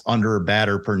walks under a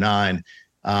batter per 9,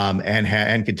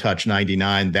 and can touch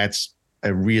 99. That's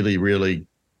a really, really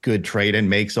good trait, and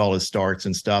makes all his starts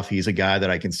and stuff. He's a guy that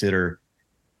I consider,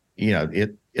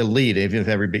 elite, even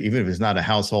if it's not a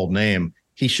household name.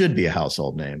 He should be a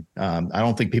household name. I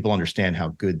don't think people understand how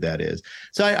good that is.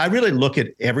 So I really look at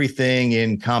everything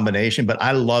in combination, but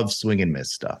I love swing and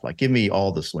miss stuff. Like, give me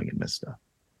all the swing and miss stuff.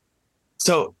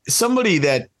 So somebody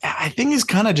that I think has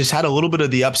kind of just had a little bit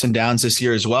of the ups and downs this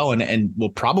year as well, and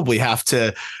will probably have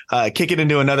to kick it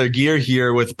into another gear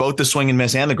here with both the swing and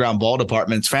miss and the ground ball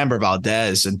departments, Framber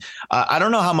Valdez. And I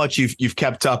don't know how much you've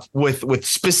kept up with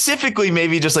specifically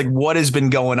maybe just like what has been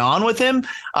going on with him,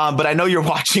 but I know you're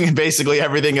watching basically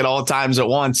everything at all times at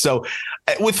once. So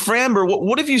with Framber,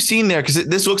 what have you seen there? Because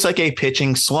this looks like a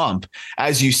pitching slump,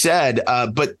 as you said,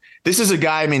 but this is a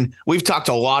guy, I mean, we've talked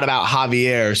a lot about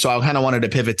Javier, so I kind of wanted to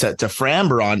pivot to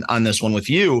Framber on this one with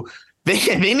you.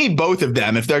 They need both of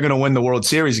them if they're going to win the World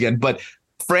Series again, but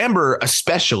Framber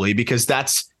especially, because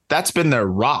that's been their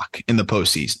rock in the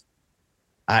postseason.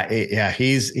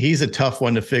 He's a tough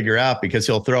one to figure out, because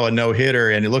he'll throw a no-hitter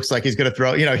and it looks like he's going to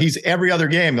throw, he's every other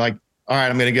game like, all right,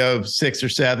 I'm going to go 6 or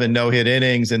 7 no-hit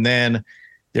innings, and then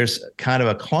there's kind of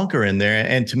a clunker in there.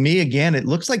 And to me, again, it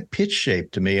looks like pitch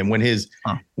shape to me. And when his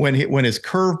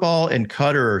curveball and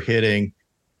cutter are hitting,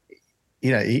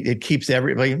 it keeps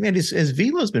everybody. Man, his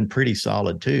velo's been pretty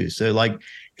solid too. So like,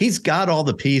 he's got all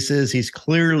the pieces. He's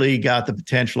clearly got the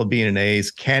potential of being an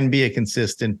ace. Can be a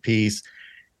consistent piece.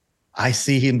 I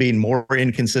see him being more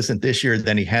inconsistent this year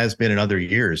than he has been in other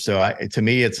years. So to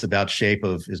me, it's about shape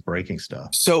of his breaking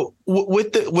stuff. So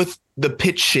with the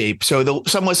pitch shape, so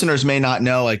some listeners may not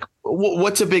know, like,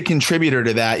 what's a big contributor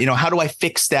to that? How do I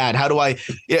fix that? How do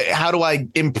I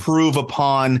improve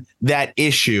upon that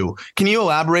issue? Can you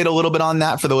elaborate a little bit on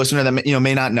that for the listener that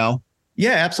may not know?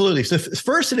 Yeah, absolutely. So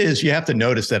first, it is, you have to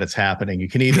notice that it's happening. You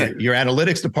can either your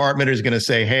analytics department is going to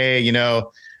say, hey,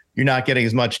 you're not getting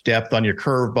as much depth on your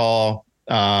curveball,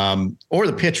 or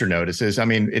the pitcher notices. I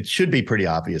mean, it should be pretty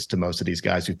obvious to most of these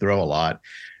guys who throw a lot.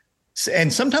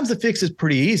 And sometimes the fix is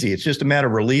pretty easy. It's just a matter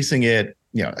of releasing it,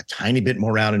 a tiny bit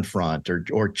more out in front,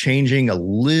 or changing a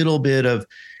little bit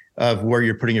of where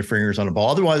you're putting your fingers on the ball.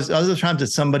 Otherwise, other times that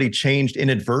somebody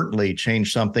inadvertently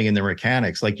changed something in their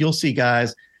mechanics. Like, you'll see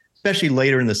guys, especially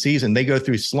later in the season, they go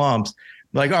through slumps.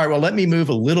 Like, all right, well, let me move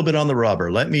a little bit on the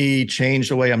rubber. Let me change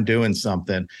the way I'm doing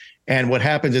something. And what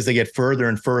happens is they get further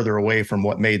and further away from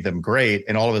what made them great.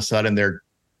 And all of a sudden they're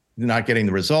not getting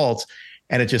the results,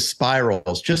 and it just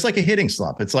spirals, just like a hitting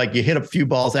slump. It's like you hit a few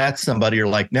balls at somebody. You're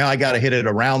like, now I got to hit it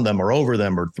around them or over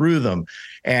them or through them.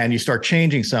 And you start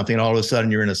changing something, and all of a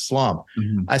sudden you're in a slump.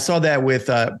 Mm-hmm. I saw that with,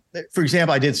 for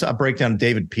example, I did a breakdown of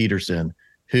David Peterson,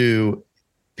 who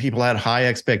people had high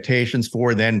expectations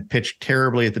for, then pitched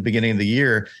terribly at the beginning of the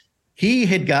year. He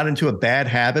had got into a bad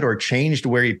habit or changed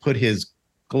where he put his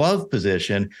glove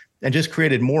position and just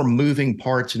created more moving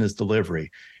parts in his delivery.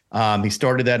 He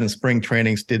started that in spring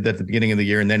trainings, did that at the beginning of the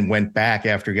year, and then went back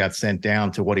after he got sent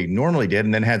down to what he normally did,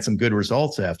 and then had some good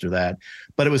results after that.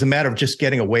 But it was a matter of just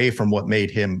getting away from what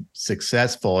made him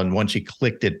successful. And once he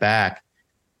clicked it back,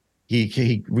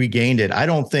 he regained it. I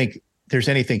don't think there's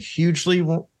anything hugely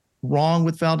wrong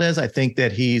with Valdez. I think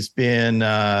that he's been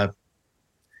I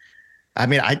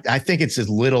think it's a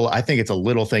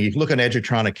little thing. You can look on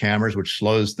Edgertronic cameras, which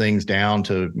slows things down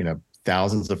to,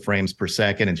 thousands of frames per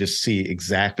second, and just see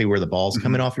exactly where the ball's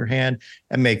coming off your hand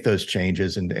and make those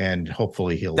changes. And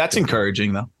hopefully he'll. That's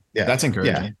encouraging though. Yeah. That's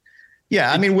encouraging.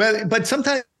 Yeah. I mean, but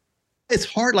sometimes it's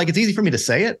hard. Like, it's easy for me to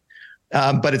say it,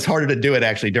 but it's harder to do it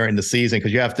actually during the season,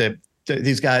 because you have to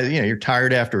these guys, you're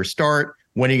tired after a start.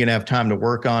 When are you going to have time to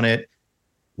work on it?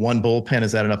 One bullpen,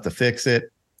 is that enough to fix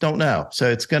it? Don't know. So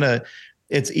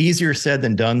it's easier said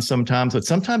than done sometimes, but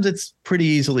sometimes it's pretty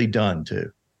easily done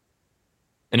too.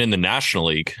 And in the National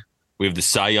League, we have the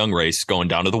Cy Young race going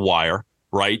down to the wire,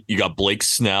 right? You got Blake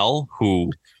Snell,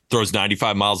 who throws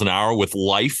 95 miles an hour with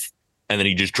life, and then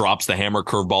he just drops the hammer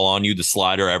curveball on you, the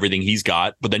slider, everything he's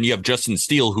got. But then you have Justin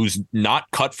Steele, who's not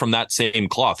cut from that same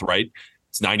cloth, right?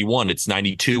 It's 91, it's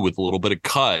 92 with a little bit of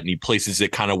cut, and he places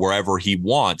it kind of wherever he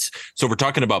wants. So if we're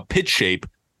talking about pitch shape,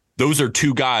 those are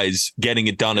two guys getting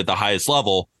it done at the highest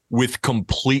level with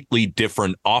completely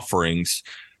different offerings.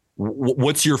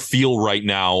 What's your feel right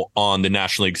now on the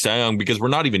National League Cy Young? Because we're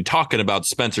not even talking about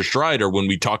Spencer Strider when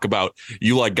we talk about,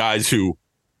 you like guys who,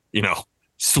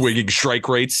 swinging strike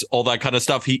rates, all that kind of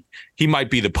stuff. He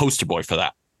might be the poster boy for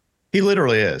that. He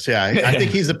literally is. Yeah. I think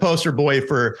he's the poster boy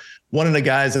for one of the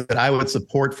guys that I would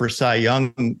support for Cy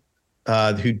Young,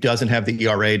 who doesn't have the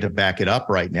ERA to back it up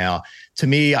right now. To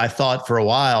me, I thought for a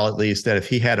while, at least, that if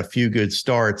he had a few good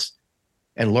starts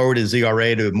and lowered his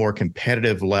ERA to a more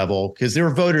competitive level, because there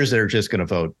are voters that are just going to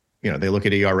vote. They look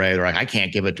at ERA, they're like, I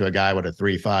can't give it to a guy with a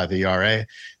 3.5 ERA.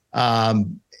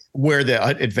 Where the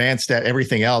advanced stat,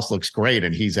 everything else looks great,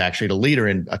 and he's actually the leader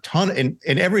in a ton in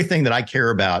everything that I care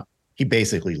about. He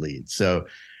basically leads. So,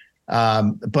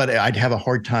 but I'd have a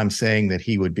hard time saying that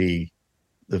he would be.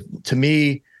 To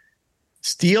me,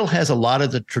 Steele has a lot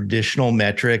of the traditional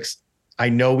metrics. I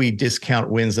know we discount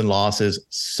wins and losses.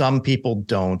 Some people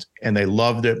don't, and they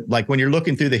love it. Like, when you're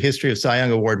looking through the history of Cy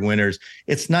Young Award winners,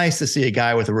 it's nice to see a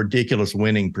guy with a ridiculous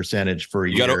winning percentage for a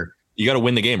year. You got to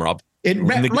win the game, Rob. Win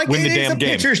the damn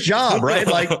game. Pitcher's job, right?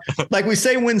 Like we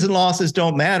say, wins and losses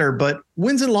don't matter, but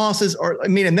wins and losses are.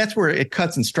 And that's where it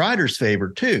cuts in Strider's favor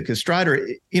too, because Strider,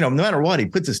 no matter what, he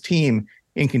puts his team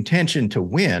in contention to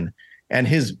win. And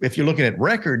if you're looking at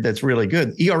record, that's really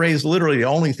good. ERA is literally the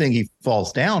only thing he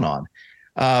falls down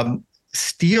on.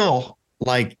 Steele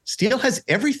has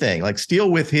everything. Like,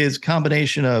 Steele, with his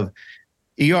combination of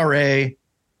ERA,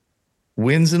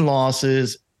 wins and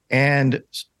losses, and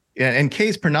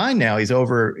Ks per nine now, he's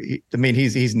over.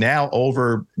 He's now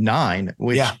over 9,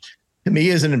 which to me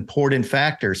is an important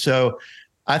factor. So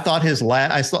I thought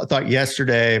I thought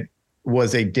yesterday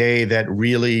was a day that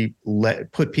really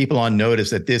put people on notice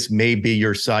that this may be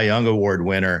your Cy Young Award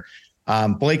winner.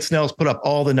 Blake Snell's put up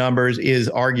all the numbers, is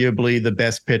arguably the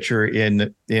best pitcher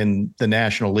in the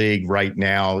National League right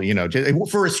now.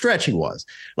 For a stretch, he was.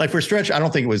 Like, for a stretch, I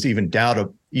don't think it was even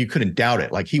you couldn't doubt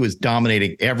it. Like, he was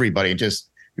dominating everybody.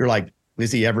 You're like,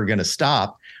 is he ever going to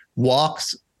stop?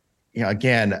 Walks,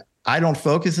 again, I don't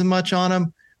focus as much on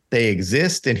him. They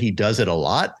exist, and he does it a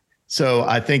lot. So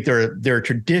I think they're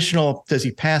traditional. Does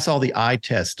he pass all the eye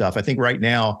test stuff? I think right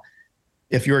now,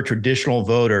 if you're a traditional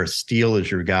voter, Steele is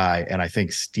your guy. And I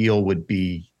think Steele would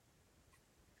be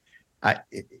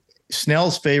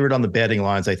Snell's favorite on the betting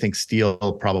lines. I think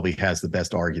Steele probably has the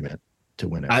best argument to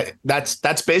win it.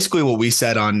 That's basically what we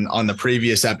said on the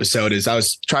previous episode. Is I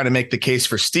was trying to make the case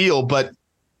for Steele, but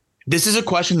this is a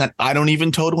question that I don't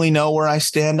even totally know where I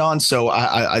stand on. So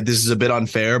I this is a bit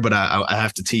unfair, but I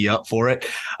have to tee you up for it.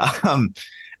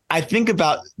 I think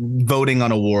about voting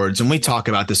on awards, and we talk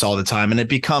about this all the time, and it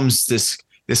becomes this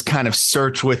kind of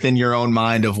search within your own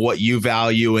mind of what you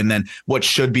value and then what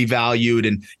should be valued.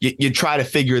 And you try to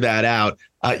figure that out.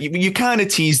 You kind of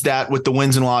tease that with the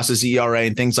wins and losses, ERA,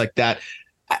 and things like that.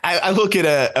 I look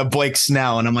at a Blake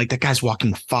Snell, and I'm like, that guy's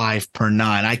walking 5 per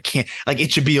 9. I can't,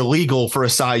 it should be illegal for a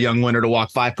Cy Young winner to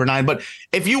walk 5 per 9. But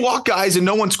if you walk guys and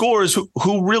no one scores,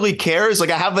 who really cares?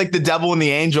 I have the devil and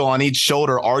the angel on each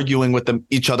shoulder arguing with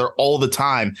each other all the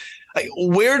time.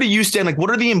 Where do you stand? What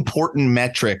are the important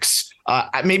metrics?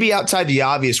 Maybe outside the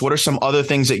obvious, what are some other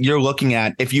things that you're looking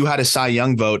at if you had a Cy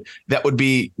Young vote that would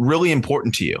be really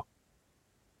important to you?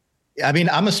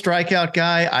 I'm a strikeout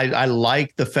guy. I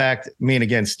like the fact,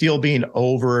 again, Steele being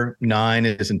over 9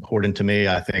 is important to me.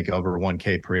 I think over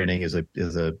 1K per inning is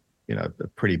a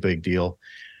pretty big deal.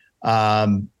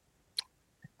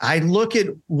 I look at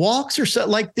walks or so,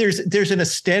 like there's an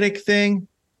aesthetic thing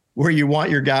where you want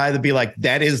your guy to be like,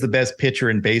 that is the best pitcher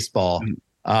in baseball.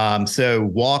 So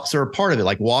walks are a part of it.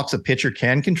 Like walks a pitcher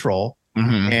can control.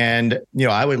 And,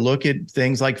 I would look at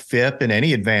things like FIP and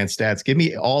any advanced stats. Give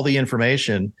me all the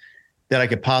information that I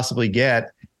could possibly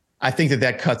get. I think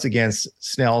that cuts against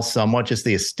Snell somewhat, just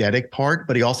the aesthetic part,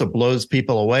 but he also blows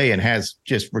people away and has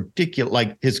just ridiculous,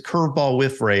 like his curveball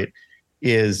whiff rate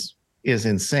is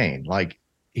insane. Like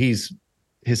his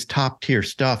top tier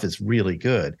stuff is really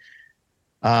good.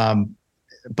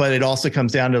 But it also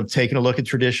comes down to taking a look at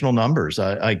traditional numbers.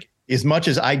 Like as much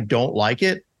as I don't like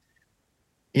it,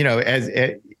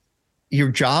 your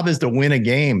job is to win a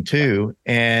game too.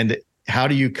 And how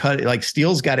do you cut it? Like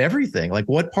Steele's got everything. Like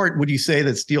what part would you say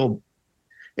that Steele,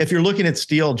 if you're looking at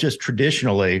Steele just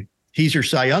traditionally, he's your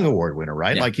Cy Young Award winner,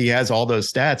 right? Yeah. Like he has all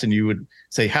those stats and you would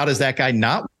say, how does that guy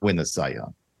not win the Cy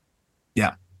Young?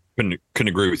 Yeah. Couldn't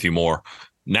agree with you more.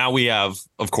 Now we have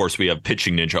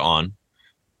Pitching Ninja on,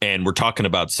 and we're talking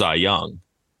about Cy Young.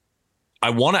 I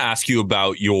want to ask you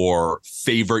about your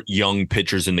favorite young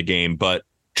pitchers in the game, but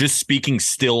just speaking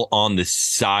still on the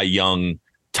Cy Young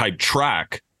type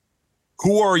track,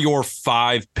 who are your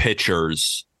 5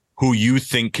 pitchers who you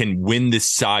think can win the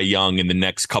Cy Young in the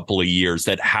next couple of years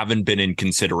that haven't been in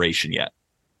consideration yet?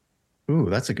 Ooh,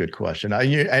 that's a good question.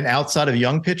 And outside of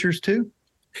young pitchers too?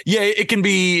 Yeah, it can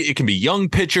be young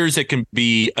pitchers. It can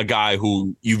be a guy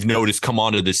who you've noticed come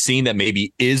onto the scene that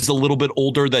maybe is a little bit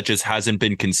older that just hasn't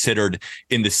been considered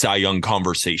in the Cy Young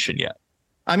conversation yet.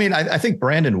 I mean, I think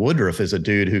Brandon Woodruff is a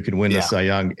dude who can win the Cy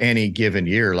Young any given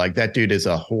year. Like that dude is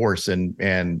a horse and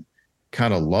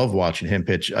kind of love watching him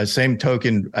pitch. Same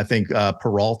token, I think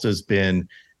Peralta's been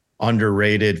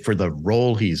underrated for the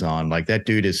role he's on. Like that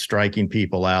dude is striking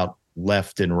people out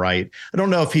left and right. I don't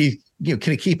know if he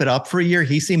can keep it up for a year.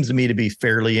 He seems to me to be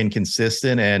fairly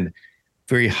inconsistent and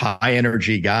very high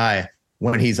energy guy.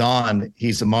 When he's on,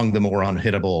 he's among the more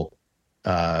unhittable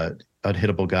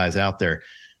guys out there.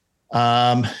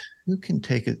 Who can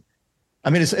take it? I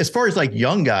mean, as far as like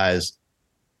young guys,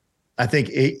 I think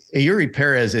Eury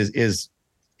Perez is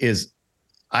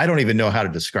I don't even know how to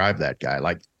describe that guy.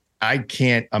 Like I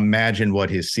can't imagine what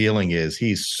his ceiling is.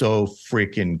 He's so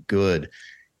freaking good.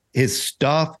 His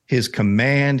stuff, his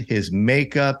command, his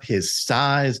makeup, his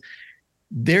size.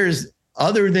 There's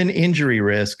other than injury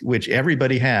risk, which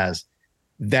everybody has.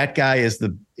 That guy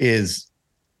is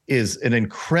an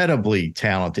incredibly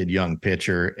talented young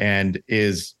pitcher and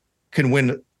can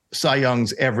win Cy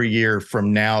Youngs every year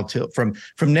from now till from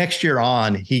next year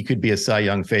on. He could be a Cy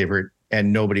Young favorite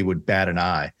and nobody would bat an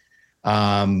eye.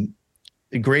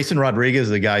 Grayson Rodriguez is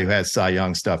the guy who has Cy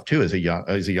Young stuff too as a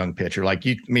young pitcher. Like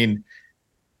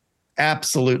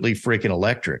absolutely freaking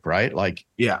electric, right? Like,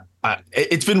 yeah,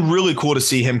 it's been really cool to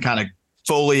see him kind of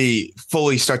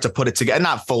fully start to put it together.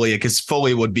 Not fully, because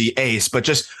fully would be ace, but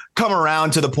just come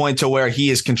around to the point to where he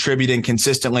is contributing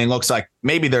consistently and looks like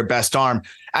maybe their best arm.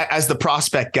 As the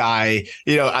prospect guy,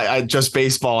 I just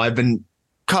baseball, I've been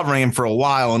covering him for a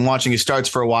while and watching his starts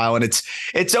for a while. And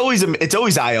it's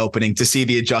always eye-opening to see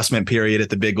the adjustment period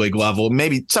at the big league level.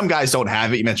 Maybe some guys don't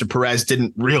have it. You mentioned Perez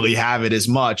didn't really have it as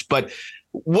much, but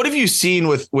what have you seen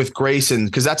with Grayson?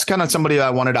 Because that's kind of somebody I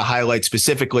wanted to highlight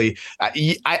specifically.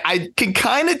 I can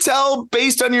kind of tell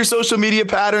based on your social media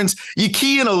patterns, you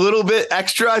key in a little bit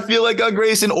extra, I feel like, on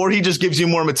Grayson, or he just gives you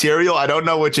more material. I don't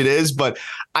know which it is, but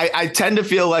I tend to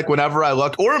feel like whenever I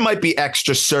look, or it might be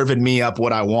extra serving me up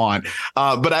what I want.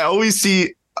 But I always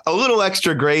see a little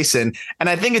extra Grayson. And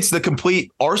I think it's the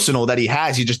complete arsenal that he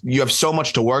has. You have so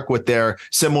much to work with there,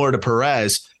 similar to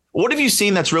Perez. What have you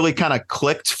seen that's really kind of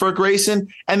clicked for Grayson?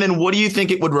 And then what do you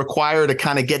think it would require to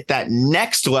kind of get that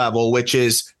next level, which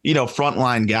is,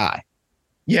 frontline guy?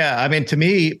 Yeah. I mean, to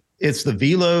me, it's the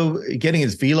velo, getting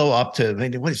his velo up to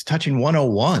what is touching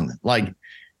 101. Like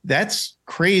that's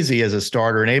crazy as a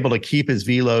starter and able to keep his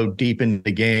velo deep into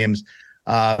games.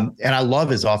 And I love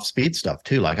his off speed stuff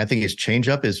too. Like I think his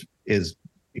changeup is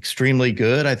extremely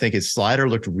good. I think his slider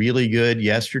looked really good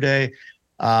yesterday.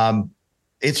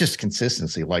 It's just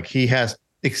consistency. Like he has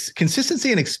consistency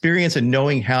and experience and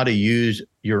knowing how to use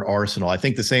your arsenal. I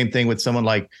think the same thing with someone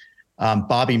like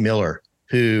Bobby Miller,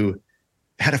 who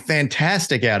had a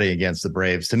fantastic outing against the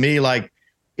Braves. To me, like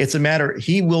it's a matter,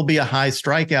 he will be a high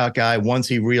strikeout guy once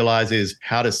he realizes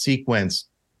how to sequence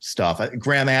stuff.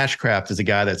 Graham Ashcraft is a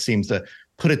guy that seems to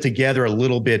put it together a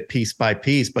little bit piece by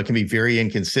piece, but can be very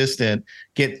inconsistent,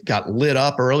 got lit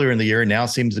up earlier in the year and now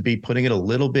seems to be putting it a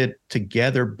little bit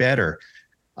together better.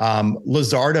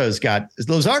 Luzardo's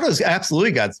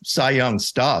absolutely got Cy Young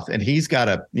stuff, and he's got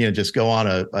to just go on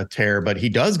a tear. But he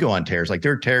does go on tears. Like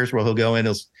there are tears where he'll go in,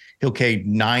 he'll K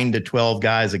 9 to 12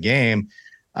 guys a game,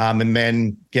 and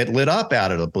then get lit up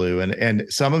out of the blue. And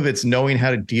some of it's knowing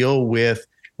how to deal with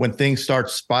when things start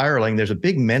spiraling. There's a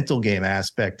big mental game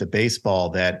aspect to baseball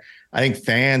that I think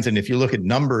fans, and if you look at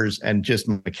numbers and just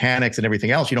mechanics and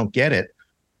everything else, you don't get it.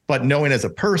 But knowing as a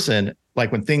person,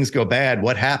 like when things go bad,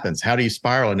 what happens? How do you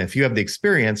spiral? And if you have the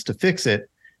experience to fix it,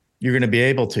 you're going to be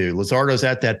able to. Luzardo's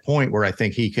at that point where I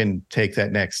think he can take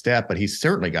that next step, but he's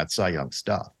certainly got Cy Young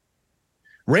stuff.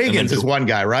 Reagan's is one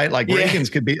guy, right? Like Reagan's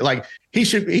could be like, he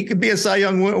could be a Cy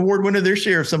Young Award winner this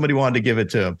year if somebody wanted to give it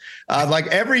to him. Like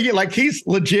every year, like he's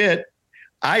legit.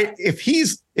 If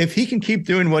he can keep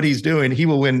doing what he's doing, he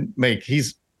will win.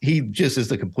 He just is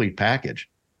the complete package.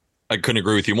 I couldn't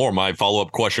agree with you more. My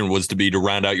follow-up question was to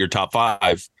round out your top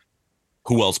 5.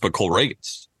 Who else but Cole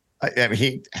Reagans? I mean,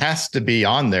 he has to be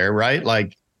on there, right?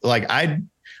 Like I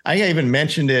even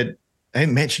mentioned it. I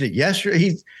mentioned it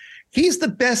yesterday. He's the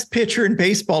best pitcher in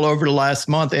baseball over the last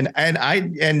month, and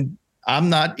I'm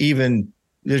not even.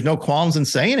 There's no qualms in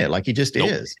saying it. Like he just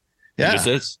is. Yeah, he just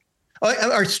is.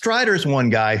 Our Strider's one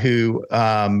guy who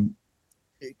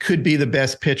could be the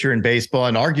best pitcher in baseball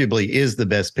and arguably is the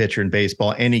best pitcher in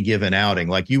baseball any given outing.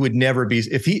 Like you would never be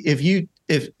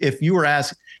if you were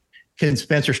asked, can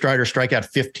Spencer Strider strike out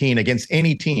 15 against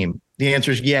any team? The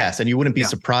answer is yes, and you wouldn't be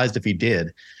surprised if he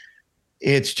did.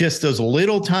 It's just those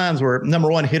little times where, number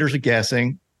one, hitters are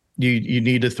guessing. You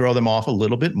need to throw them off a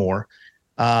little bit more.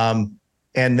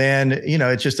 And then,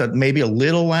 it's just maybe a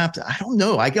little lapse. I don't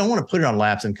know. I don't want to put it on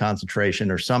lapse in concentration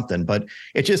or something, but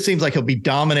it just seems like he'll be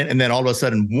dominant. And then all of a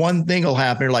sudden one thing will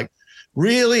happen. You're like,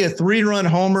 really? A 3-run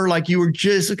homer? Like you were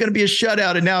just going to be a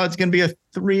shutout. And now it's going to be a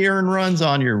 3 earned runs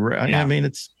on your, I mean,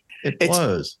 it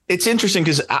blows. It's interesting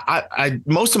because I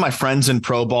most of my friends in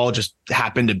pro ball just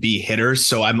happen to be hitters.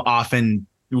 So I'm often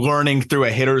learning through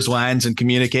a hitter's lens and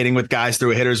communicating with guys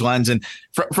through a hitter's lens. And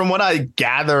from what I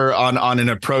gather on an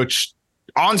approach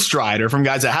on Strider from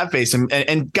guys that have faced him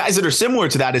and guys that are similar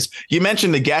to that is you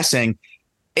mentioned the guessing.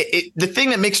 The thing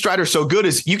that makes Strider so good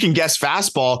is you can guess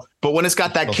fastball, but when it's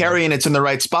got that carry and it's in the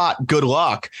right spot, good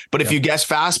luck. But if you guess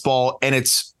fastball and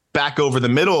it's back over the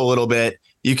middle a little bit,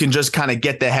 you can just kind of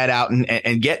get the head out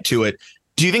and get to it.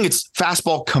 Do you think it's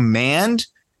fastball command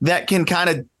that can kind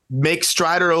of make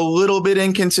Strider a little bit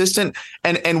inconsistent?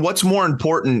 And what's more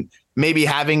important, maybe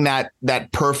having that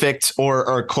perfect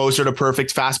or closer to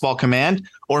perfect fastball command,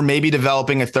 or maybe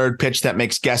developing a third pitch that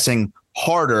makes guessing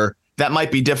harder? That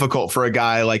might be difficult for a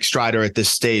guy like Strider at this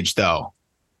stage, though.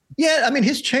 Yeah, I mean,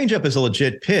 his changeup is a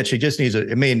legit pitch. He just needs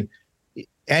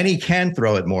and he can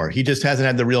throw it more. He just hasn't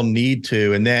had the real need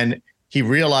to. And then he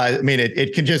realized,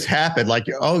 it can just happen. Like,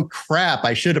 oh, crap,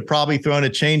 I should have probably thrown a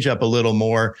changeup a little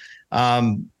more.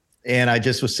 And I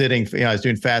just was sitting, I was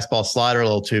doing fastball slider a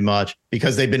little too much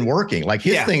because they've been working. Like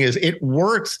his thing is it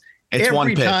works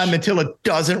every time until it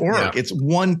doesn't work. Yeah. It's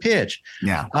one pitch.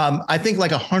 Yeah. I think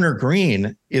like a Hunter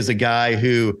Green is a guy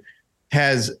who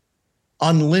has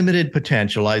unlimited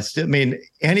potential.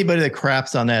 Anybody that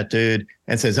craps on that dude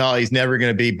and says, oh, he's never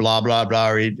going to be blah, blah,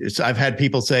 blah. I've had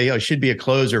people say, oh, he should be a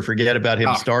closer. Forget about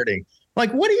him starting.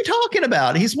 Like, what are you talking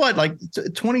about? He's what, like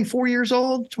 24 years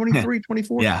old, 23,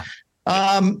 24? Yeah.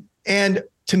 And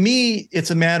to me,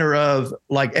 it's a matter of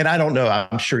like, and I don't know,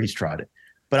 I'm sure he's tried it,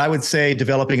 but I would say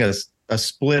developing a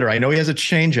splitter. I know he has a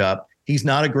changeup. He's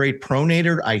not a great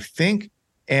pronator, I think.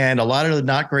 And a lot of the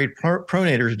not great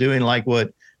pronators doing like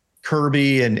what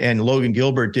Kirby and Logan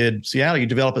Gilbert did Seattle. You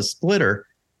develop a splitter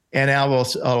and now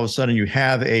all of a sudden you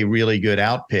have a really good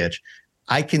out pitch.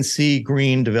 I can see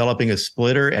Green developing a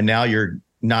splitter and now you're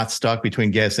not stuck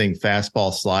between guessing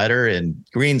fastball slider, and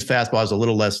Green's fastball has a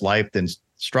little less life than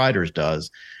Strider's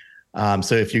does.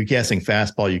 So if you're guessing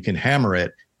fastball, you can hammer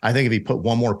it. I think if you put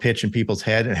one more pitch in people's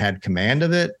head and had command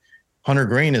of it, Hunter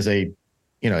Green is an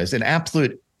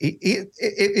absolute.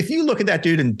 If you look at that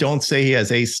dude and don't say he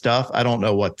has ace stuff, I don't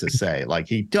know what to say. Like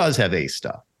he does have ace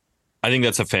stuff. I think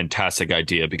that's a fantastic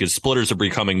idea because splitters are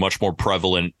becoming much more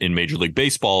prevalent in Major League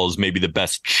Baseball as maybe the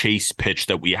best chase pitch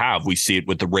that we have. We see it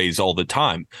with the Rays all the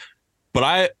time.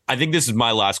 But I think this is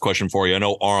my last question for you. I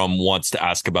know Aram wants to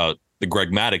ask about the Greg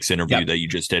Maddux interview that you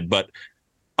just did, but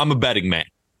I'm a betting man.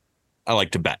 I like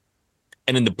to bet.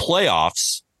 And in the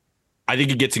playoffs, I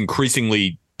think it gets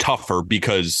increasingly tougher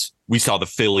because we saw the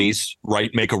Phillies,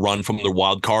 right, make a run from their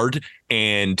wild card,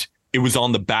 and it was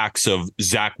on the backs of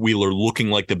Zach Wheeler looking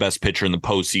like the best pitcher in the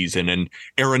postseason and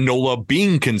Aaron Nola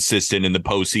being consistent in the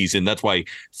postseason. That's why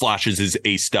flashes his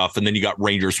ace stuff. And then you got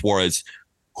Ranger Suarez.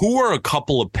 Who are a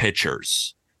couple of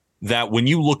pitchers that when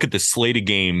you look at the slate of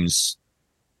games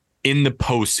in the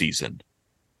postseason,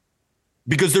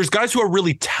 because there's guys who are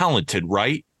really talented,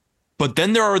 right? But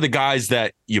then there are the guys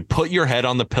that you put your head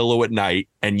on the pillow at night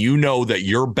and you know that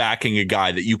you're backing a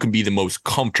guy that you can be the most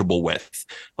comfortable with.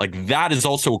 Like, that is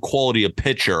also a quality of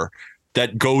pitcher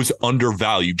that goes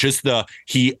undervalued. Just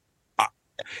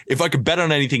if I could bet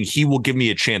on anything, he will give me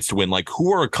a chance to win. Like,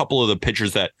 who are a couple of the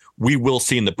pitchers that we will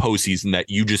see in the postseason that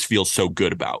you just feel so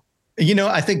good about? You know,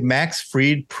 I think Max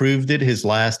Fried proved it his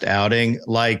last outing.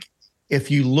 Like, if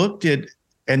you looked at,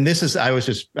 and this is, I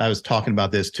was talking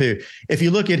about this too. If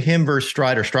you look at him versus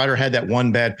Strider had that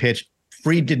one bad pitch.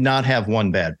 Fried did not have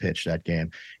one bad pitch that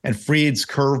game. And Fried's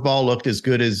curveball looked as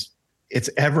good as it's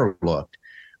ever looked.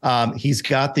 He's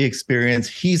got the experience.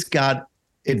 He's got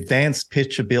advanced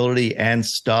pitch ability and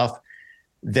stuff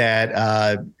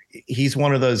that he's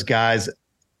one of those guys.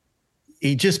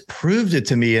 He just proved it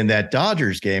to me in that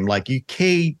Dodgers game. Like, you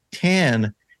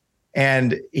K10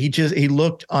 and he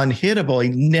looked unhittable. He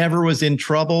never was in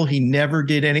trouble. He never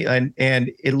did any, and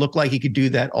it looked like he could do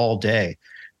that all day.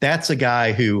 That's a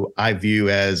guy who I view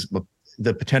as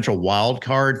the potential wild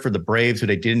card for the Braves, who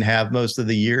they didn't have most of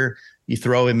the year. You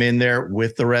throw him in there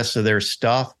with the rest of their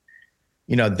stuff.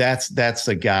 You know, that's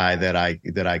a guy that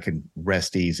I could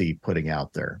rest easy putting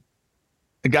out there.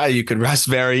 A guy you could rest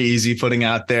very easy putting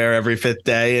out there every fifth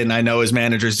day, and I know his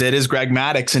managers did, is Greg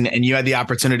Maddux, and you had the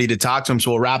opportunity to talk to him, so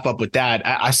we'll wrap up with that.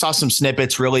 I saw some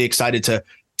snippets, really excited to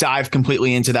dive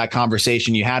completely into that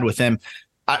conversation you had with him.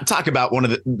 Talk about one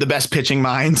of the best pitching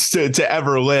minds to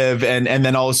ever live, and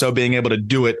then also being able to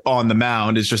do it on the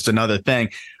mound is just another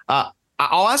thing.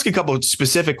 I'll ask a couple of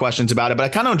specific questions about it, but I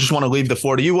kind of just want to leave the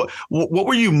floor to you. What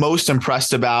were you most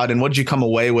impressed about, and what did you come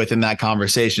away with in that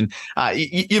conversation?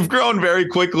 You've grown very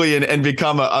quickly and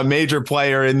become a major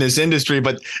player in this industry,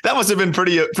 but that must have been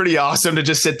pretty awesome to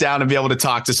just sit down and be able to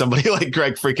talk to somebody like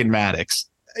Greg freaking Maddux.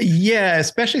 Yeah,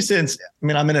 especially since, I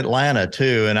mean, I'm in Atlanta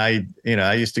too, and I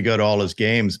used to go to all his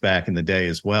games back in the day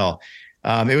as well.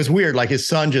 It was weird. Like, his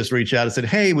son just reached out and said,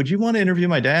 "Hey, would you want to interview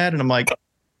my dad?" And I'm like,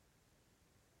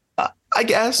 I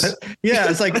guess. Yeah,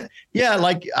 it's like, yeah,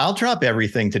 like, I'll drop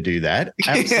everything to do that.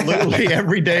 Absolutely.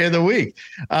 Every day of the week.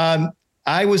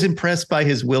 I was impressed by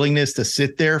his willingness to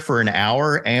sit there for an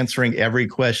hour answering every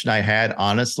question I had.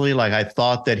 Honestly, like, I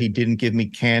thought that he didn't give me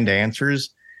canned answers,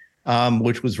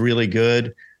 which was really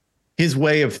good. His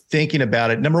way of thinking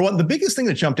about it. Number one, the biggest thing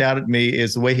that jumped out at me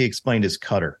is the way he explained his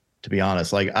cutter, to be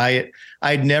honest. Like,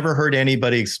 I'd never heard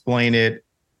anybody explain it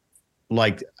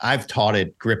like I've taught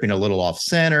it, gripping a little off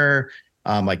center,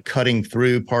 like cutting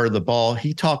through part of the ball.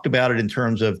 He talked about it in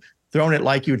terms of throwing it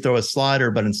like you would throw a slider,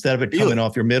 but instead of it coming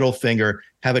off your middle finger,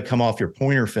 have it come off your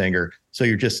pointer finger. So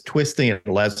you're just twisting it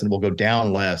less, and will go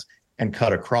down less and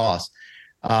cut across.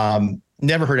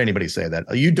 Never heard anybody say that.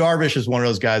 Yu Darvish is one of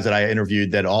those guys that I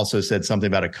interviewed that also said something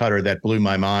about a cutter that blew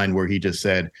my mind, where he just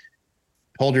said,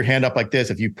 hold your hand up like this.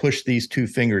 If you push these two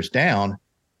fingers down,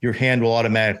 your hand will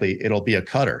automatically, it'll be a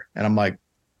cutter. And I'm like,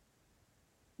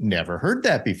 never heard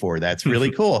that before. That's really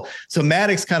cool. So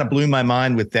Maddux kind of blew my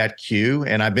mind with that cue.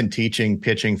 And I've been teaching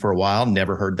pitching for a while.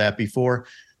 Never heard that before.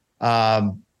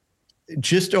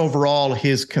 Just overall,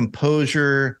 his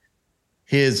composure,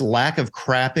 his lack of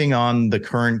crapping on the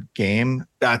current game.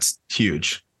 That's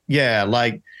huge. Yeah.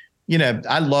 Like,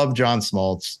 I love John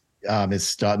Smoltz. His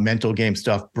stuff, mental game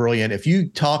stuff, brilliant. If you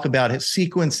talk about his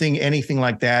sequencing, anything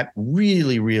like that,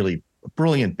 really, really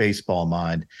brilliant baseball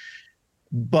mind.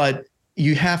 But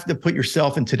you have to put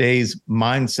yourself in today's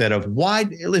mindset of why,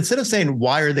 instead of saying,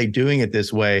 why are they doing it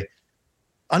this way?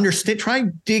 Understand, try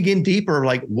and dig in deeper.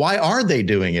 Like, why are they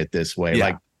doing it this way?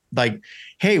 Yeah. Like,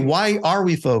 hey, why are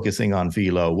we focusing on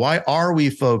velo? Why are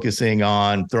we focusing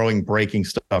on throwing breaking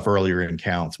stuff earlier in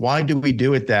counts? Why do we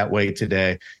do it that way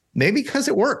today? Maybe because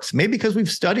it works. Maybe because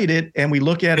we've studied it and we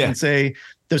look at it and say,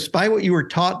 despite what you were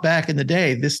taught back in the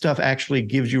day, this stuff actually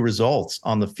gives you results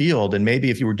on the field. And maybe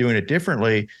if you were doing it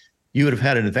differently, you would have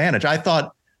had an advantage. I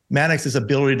thought Maddox's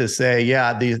ability to say,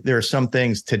 yeah, there are some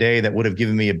things today that would have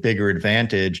given me a bigger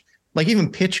advantage, like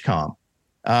even pitch comm.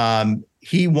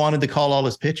 He wanted to call all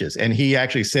his pitches. And he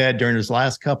actually said during his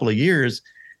last couple of years,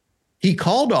 he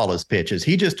called all his pitches.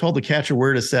 He just told the catcher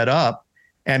where to set up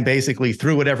and basically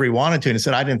threw whatever he wanted to. And he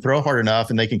said, I didn't throw hard enough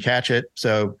and they can catch it.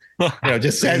 So,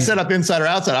 just set up inside or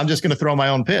outside. I'm just going to throw my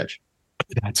own pitch.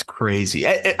 That's crazy.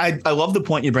 I love the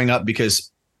point you bring up,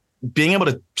 because being able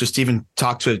to just even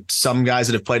talk to some guys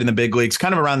that have played in the big leagues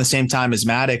kind of around the same time as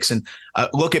Maddux and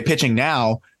look at pitching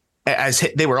now, as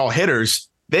they were all hitters,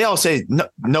 they all say,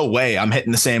 no way I'm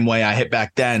hitting the same way I hit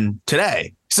back then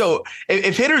today. So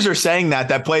if hitters are saying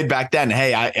that played back then,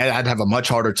 hey, I'd have a much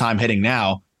harder time hitting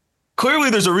now. clearly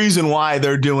there's a reason why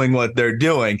they're doing what they're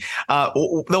doing.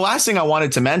 The last thing I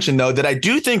wanted to mention, though, that I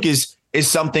do think is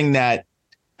something that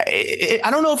I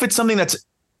don't know if it's something that's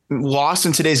lost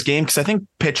in today's game, because I think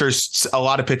a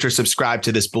lot of pitchers subscribe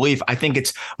to this belief. I think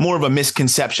it's more of a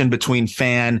misconception between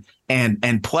fan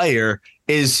and player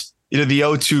is, the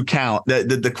 0-2 count,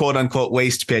 the quote unquote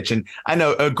waste pitch. And I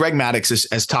know Greg Maddux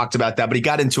has talked about that, but he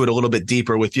got into it a little bit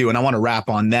deeper with you. And I want to wrap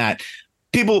on that.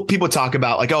 People talk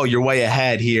about like, oh, you're way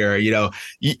ahead here.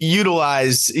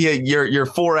 Utilize your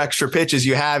 4 extra pitches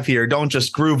you have here. Don't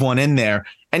just groove one in there.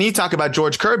 And you talk about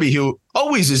George Kirby, who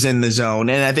always is in the zone.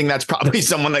 And I think that's probably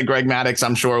someone that Greg Maddux,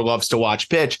 I'm sure, loves to watch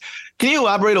pitch. Can you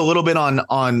elaborate a little bit on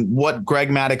what Greg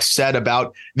Maddux said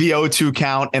about the 0-2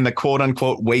 count and the quote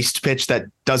unquote waste pitch that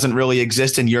doesn't really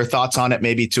exist, and your thoughts on it,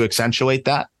 maybe to accentuate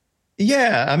that?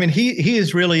 Yeah. I mean, he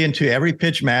is really into every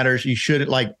pitch matters. You should,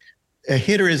 like, a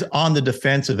hitter is on the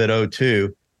defensive at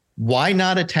 0-2. Why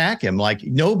not attack him? Like,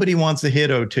 nobody wants to hit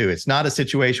 0-2. It's not a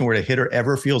situation where the hitter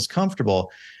ever feels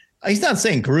comfortable. He's not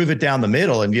saying groove it down the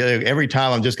middle and every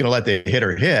time I'm just going to let the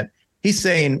hitter hit. He's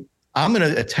saying I'm going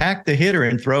to attack the hitter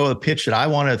and throw a pitch that I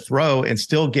want to throw and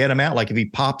still get him out. Like, if he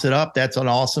pops it up, that's an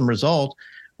awesome result.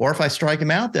 Or if I strike him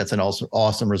out, that's an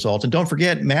awesome result. And don't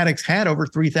forget, Maddux had over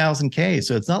 3,000 Ks.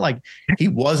 So it's not like he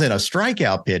wasn't a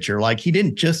strikeout pitcher. Like, he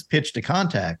didn't just pitch to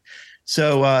contact.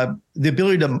 So the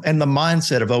ability to, and the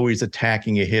mindset of always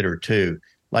attacking a hitter too.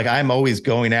 Like, I'm always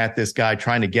going at this guy,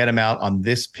 trying to get him out on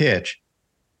this pitch.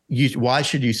 Why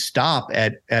should you stop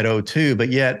at 0-2? But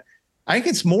yet, I think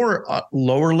it's more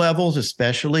lower levels,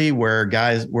 especially where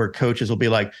coaches will be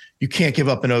like, you can't give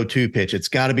up an 0-2 pitch. It's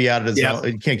got to be out of the zone.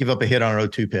 You can't give up a hit on an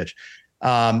 0-2 pitch.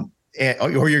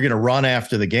 Or you're going to run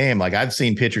after the game. Like, I've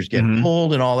seen pitchers get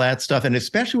pulled and all that stuff. And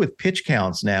especially with pitch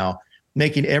counts now,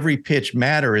 making every pitch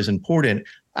matter is important.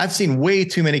 I've seen way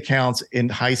too many counts in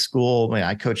high school.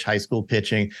 I coached high school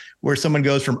pitching, where someone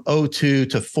goes from 0-2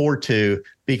 to 4-2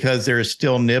 because there is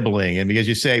still nibbling. And because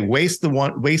you say, waste the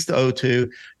 0-2.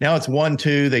 Now it's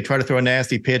 1-2. They try to throw a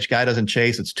nasty pitch. Guy doesn't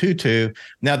chase. It's 2-2.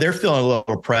 Now they're feeling a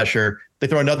little pressure. They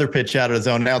throw another pitch out of the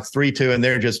zone. Now it's 3-2, and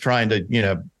they're just trying to,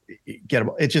 get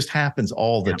them. It just happens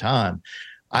all the time.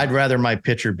 I'd rather my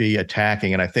pitcher be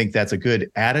attacking. And I think that's a good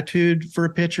attitude for a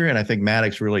pitcher. And I think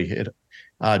Maddux really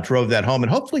drove that home.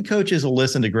 And hopefully coaches will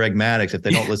listen to Greg Maddux if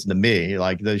they don't listen to me.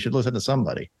 Like, they should listen to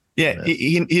somebody. Yeah,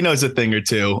 he knows a thing or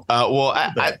two.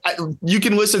 You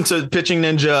can listen to Pitching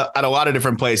Ninja at a lot of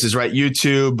different places, right?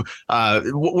 YouTube.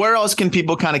 Where else can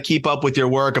people kind of keep up with your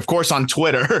work? Of course, on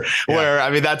Twitter,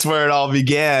 where, that's where it all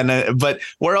began. But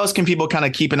where else can people kind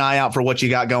of keep an eye out for what you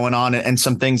got going on and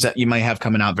some things that you might have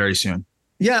coming out very soon?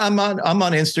 Yeah, I'm on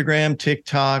Instagram,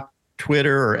 TikTok,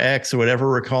 Twitter, or X, or whatever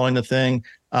we're calling the thing.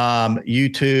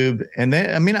 YouTube. And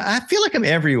then, I feel like I'm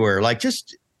everywhere. Like,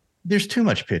 there's too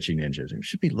much Pitching Ninjas. There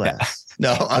should be less.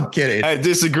 No, I'm kidding. I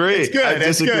disagree. It's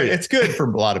good. It's good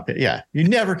for a lot of Yeah. You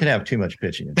never can have too much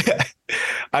Pitching Ninja.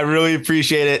 I really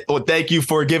appreciate it. Well, thank you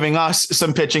for giving us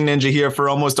some Pitching Ninja here for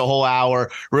almost a whole hour.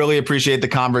 Really appreciate the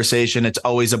conversation. It's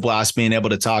always a blast being able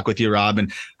to talk with you, Rob,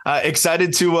 and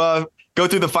excited to go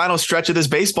through the final stretch of this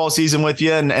baseball season with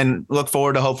you, and look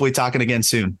forward to hopefully talking again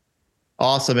soon.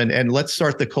 Awesome. And let's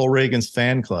start the Cole Reagan's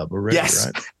fan club. We're ready, yes,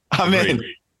 right? I'm in.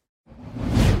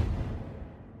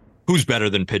 Who's better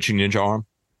than Pitching Ninja Arm?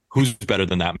 Who's better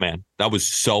than that man? That was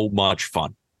so much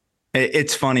fun.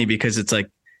 It's funny because it's like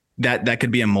that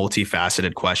could be a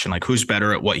multifaceted question. Like, who's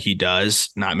better at what he does?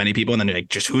 Not many people. And then like,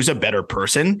 just who's a better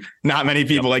person? Not many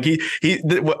people. Like he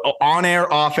on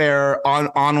air, off air,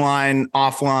 online,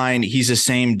 offline, he's the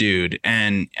same dude.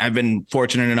 And I've been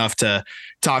fortunate enough to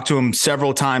talk to him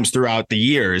several times throughout the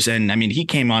years. And he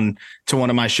came on to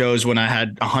one of my shows when I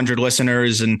had 100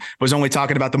 listeners and was only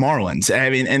talking about the Marlins.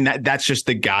 And that's just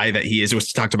the guy that he is. It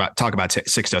was talk about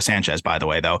Sixto Sanchez, by the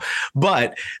way, though.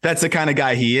 But that's the kind of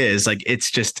guy he is. Like,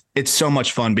 it's so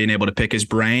much fun being able to pick his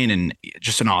brain, and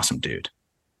just an awesome dude.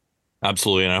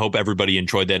 Absolutely. And I hope everybody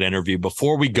enjoyed that interview.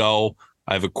 Before we go,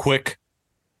 I have a quick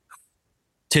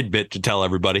tidbit to tell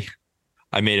everybody.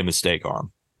 I made a mistake,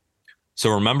 Arm. So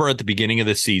remember at the beginning of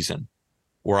the season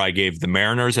where I gave the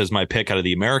Mariners as my pick out of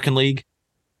the American League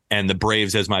and the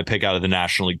Braves as my pick out of the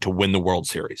National League to win the World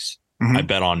Series. Mm-hmm. I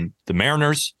bet on the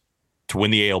Mariners to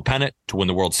win the AL pennant, to win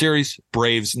the World Series,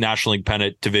 Braves, National League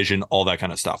pennant, division, all that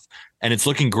kind of stuff. And it's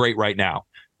looking great right now.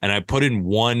 And I put in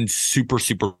one super,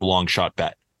 super long shot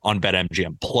bet on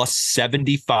BetMGM plus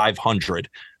 7,500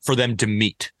 for them to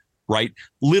meet. Right?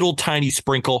 Little tiny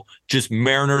sprinkle, just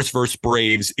Mariners versus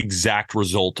Braves, exact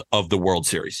result of the World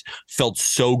Series. Felt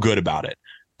so good about it,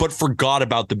 but forgot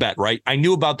about the bet, right? I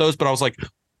knew about those, but I was like,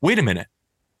 wait a minute.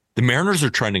 The Mariners are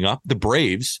trending up. The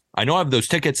Braves, I know I have those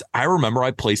tickets. I remember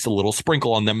I placed a little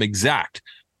sprinkle on them exact,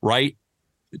 right?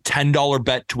 $10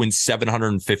 bet to win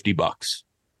 $750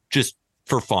 just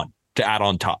for fun to add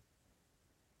on top.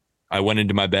 I went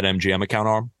into my BetMGM account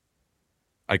arm.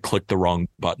 I clicked the wrong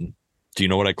button. Do you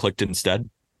know what I clicked instead?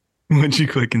 What'd you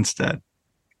click instead?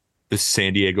 The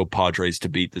San Diego Padres to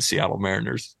beat the Seattle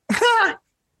Mariners. Damn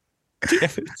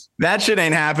it. That shit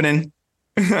ain't happening.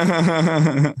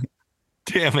 Damn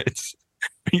it.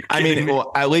 I mean,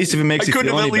 well, at least if it makes I you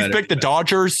couldn't feel have any at least better. picked the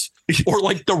Dodgers or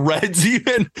like the Reds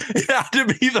even. It had to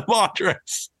be the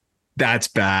Padres. That's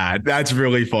bad. That's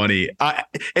really funny.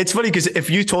 It's funny because if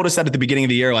you told us that at the beginning of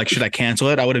the year, like, should I cancel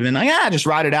it? I would have been like, just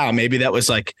ride it out. Maybe that was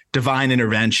like divine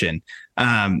intervention.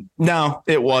 No,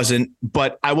 it wasn't.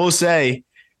 But I will say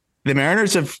the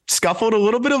Mariners have scuffled a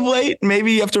little bit of late.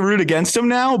 Maybe you have to root against them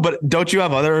now, but don't you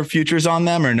have other futures on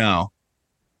them or no?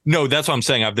 No, that's what I'm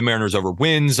saying. I have the Mariners over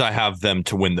wins. I have them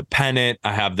to win the pennant.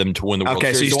 I have them to win the World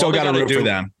Okay, Series. so you still got to root do for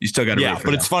them. You still got to root for them.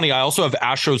 but it's funny. I also have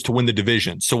Astros to win the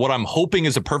division. So what I'm hoping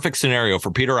is a perfect scenario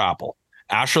for Peter Apple.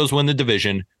 Astros win the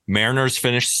division. Mariners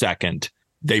finish second.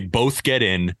 They both get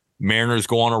in. Mariners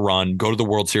go on a run, go to the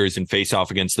World Series and face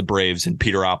off against the Braves. And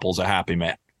Peter Apple's a happy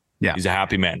man. Yeah, he's a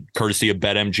happy man, courtesy of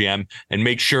BetMGM. And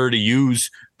make sure to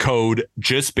use code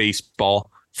JustBaseball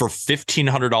for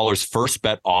 $1,500 first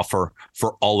bet offer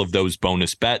for all of those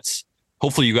bonus bets.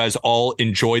 Hopefully you guys all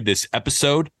enjoyed this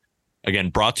episode.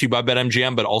 Again, brought to you by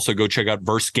BetMGM, but also go check out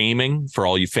Verse Gaming for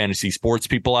all you fantasy sports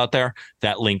people out there.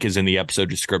 That link is in the episode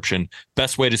description.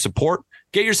 Best way to support,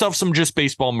 get yourself some Just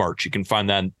Baseball merch. You can find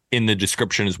that in the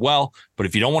description as well. But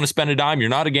if you don't want to spend a dime, you're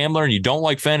not a gambler, and you don't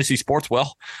like fantasy sports,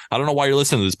 well, I don't know why you're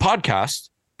listening to this podcast.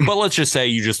 But let's just say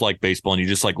you just like baseball and you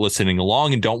just like listening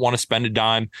along and don't want to spend a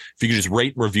dime. If you could just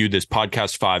rate and review this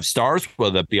podcast 5 stars,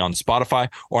 whether that be on Spotify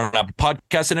or on Apple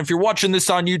Podcasts. And if you're watching this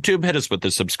on YouTube, hit us with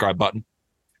the subscribe button.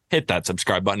 Hit that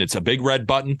subscribe button. It's a big red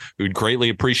button. We would greatly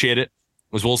appreciate it.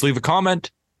 As well as leave a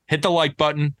comment, hit the like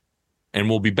button, and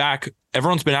we'll be back.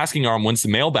 Everyone's been asking, Arm, when's the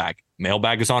mailbag?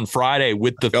 Mailbag is on Friday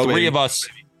with the three of us.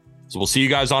 So we'll see you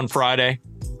guys on Friday.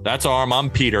 That's Arm.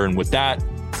 I'm Peter. And with that,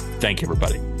 thank you,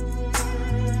 everybody.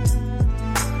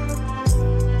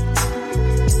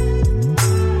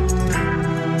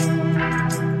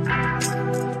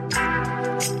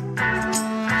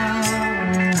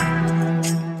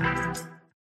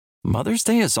 Mother's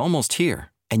Day is almost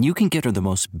here, and you can get her the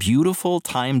most beautiful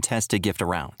time-tested gift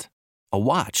around. A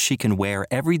watch she can wear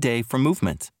every day from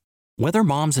Movement. Whether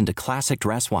mom's into classic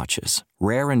dress watches,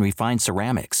 rare and refined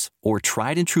ceramics, or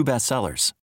tried and true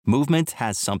bestsellers, Movement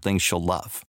has something she'll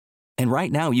love. And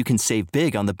right now you can save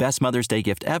big on the best Mother's Day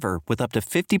gift ever with up to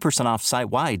 50% off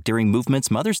site-wide during Movement's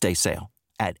Mother's Day sale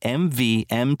at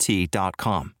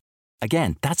MVMT.com.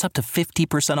 Again, that's up to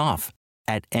 50% off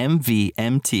at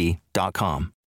MVMT.com.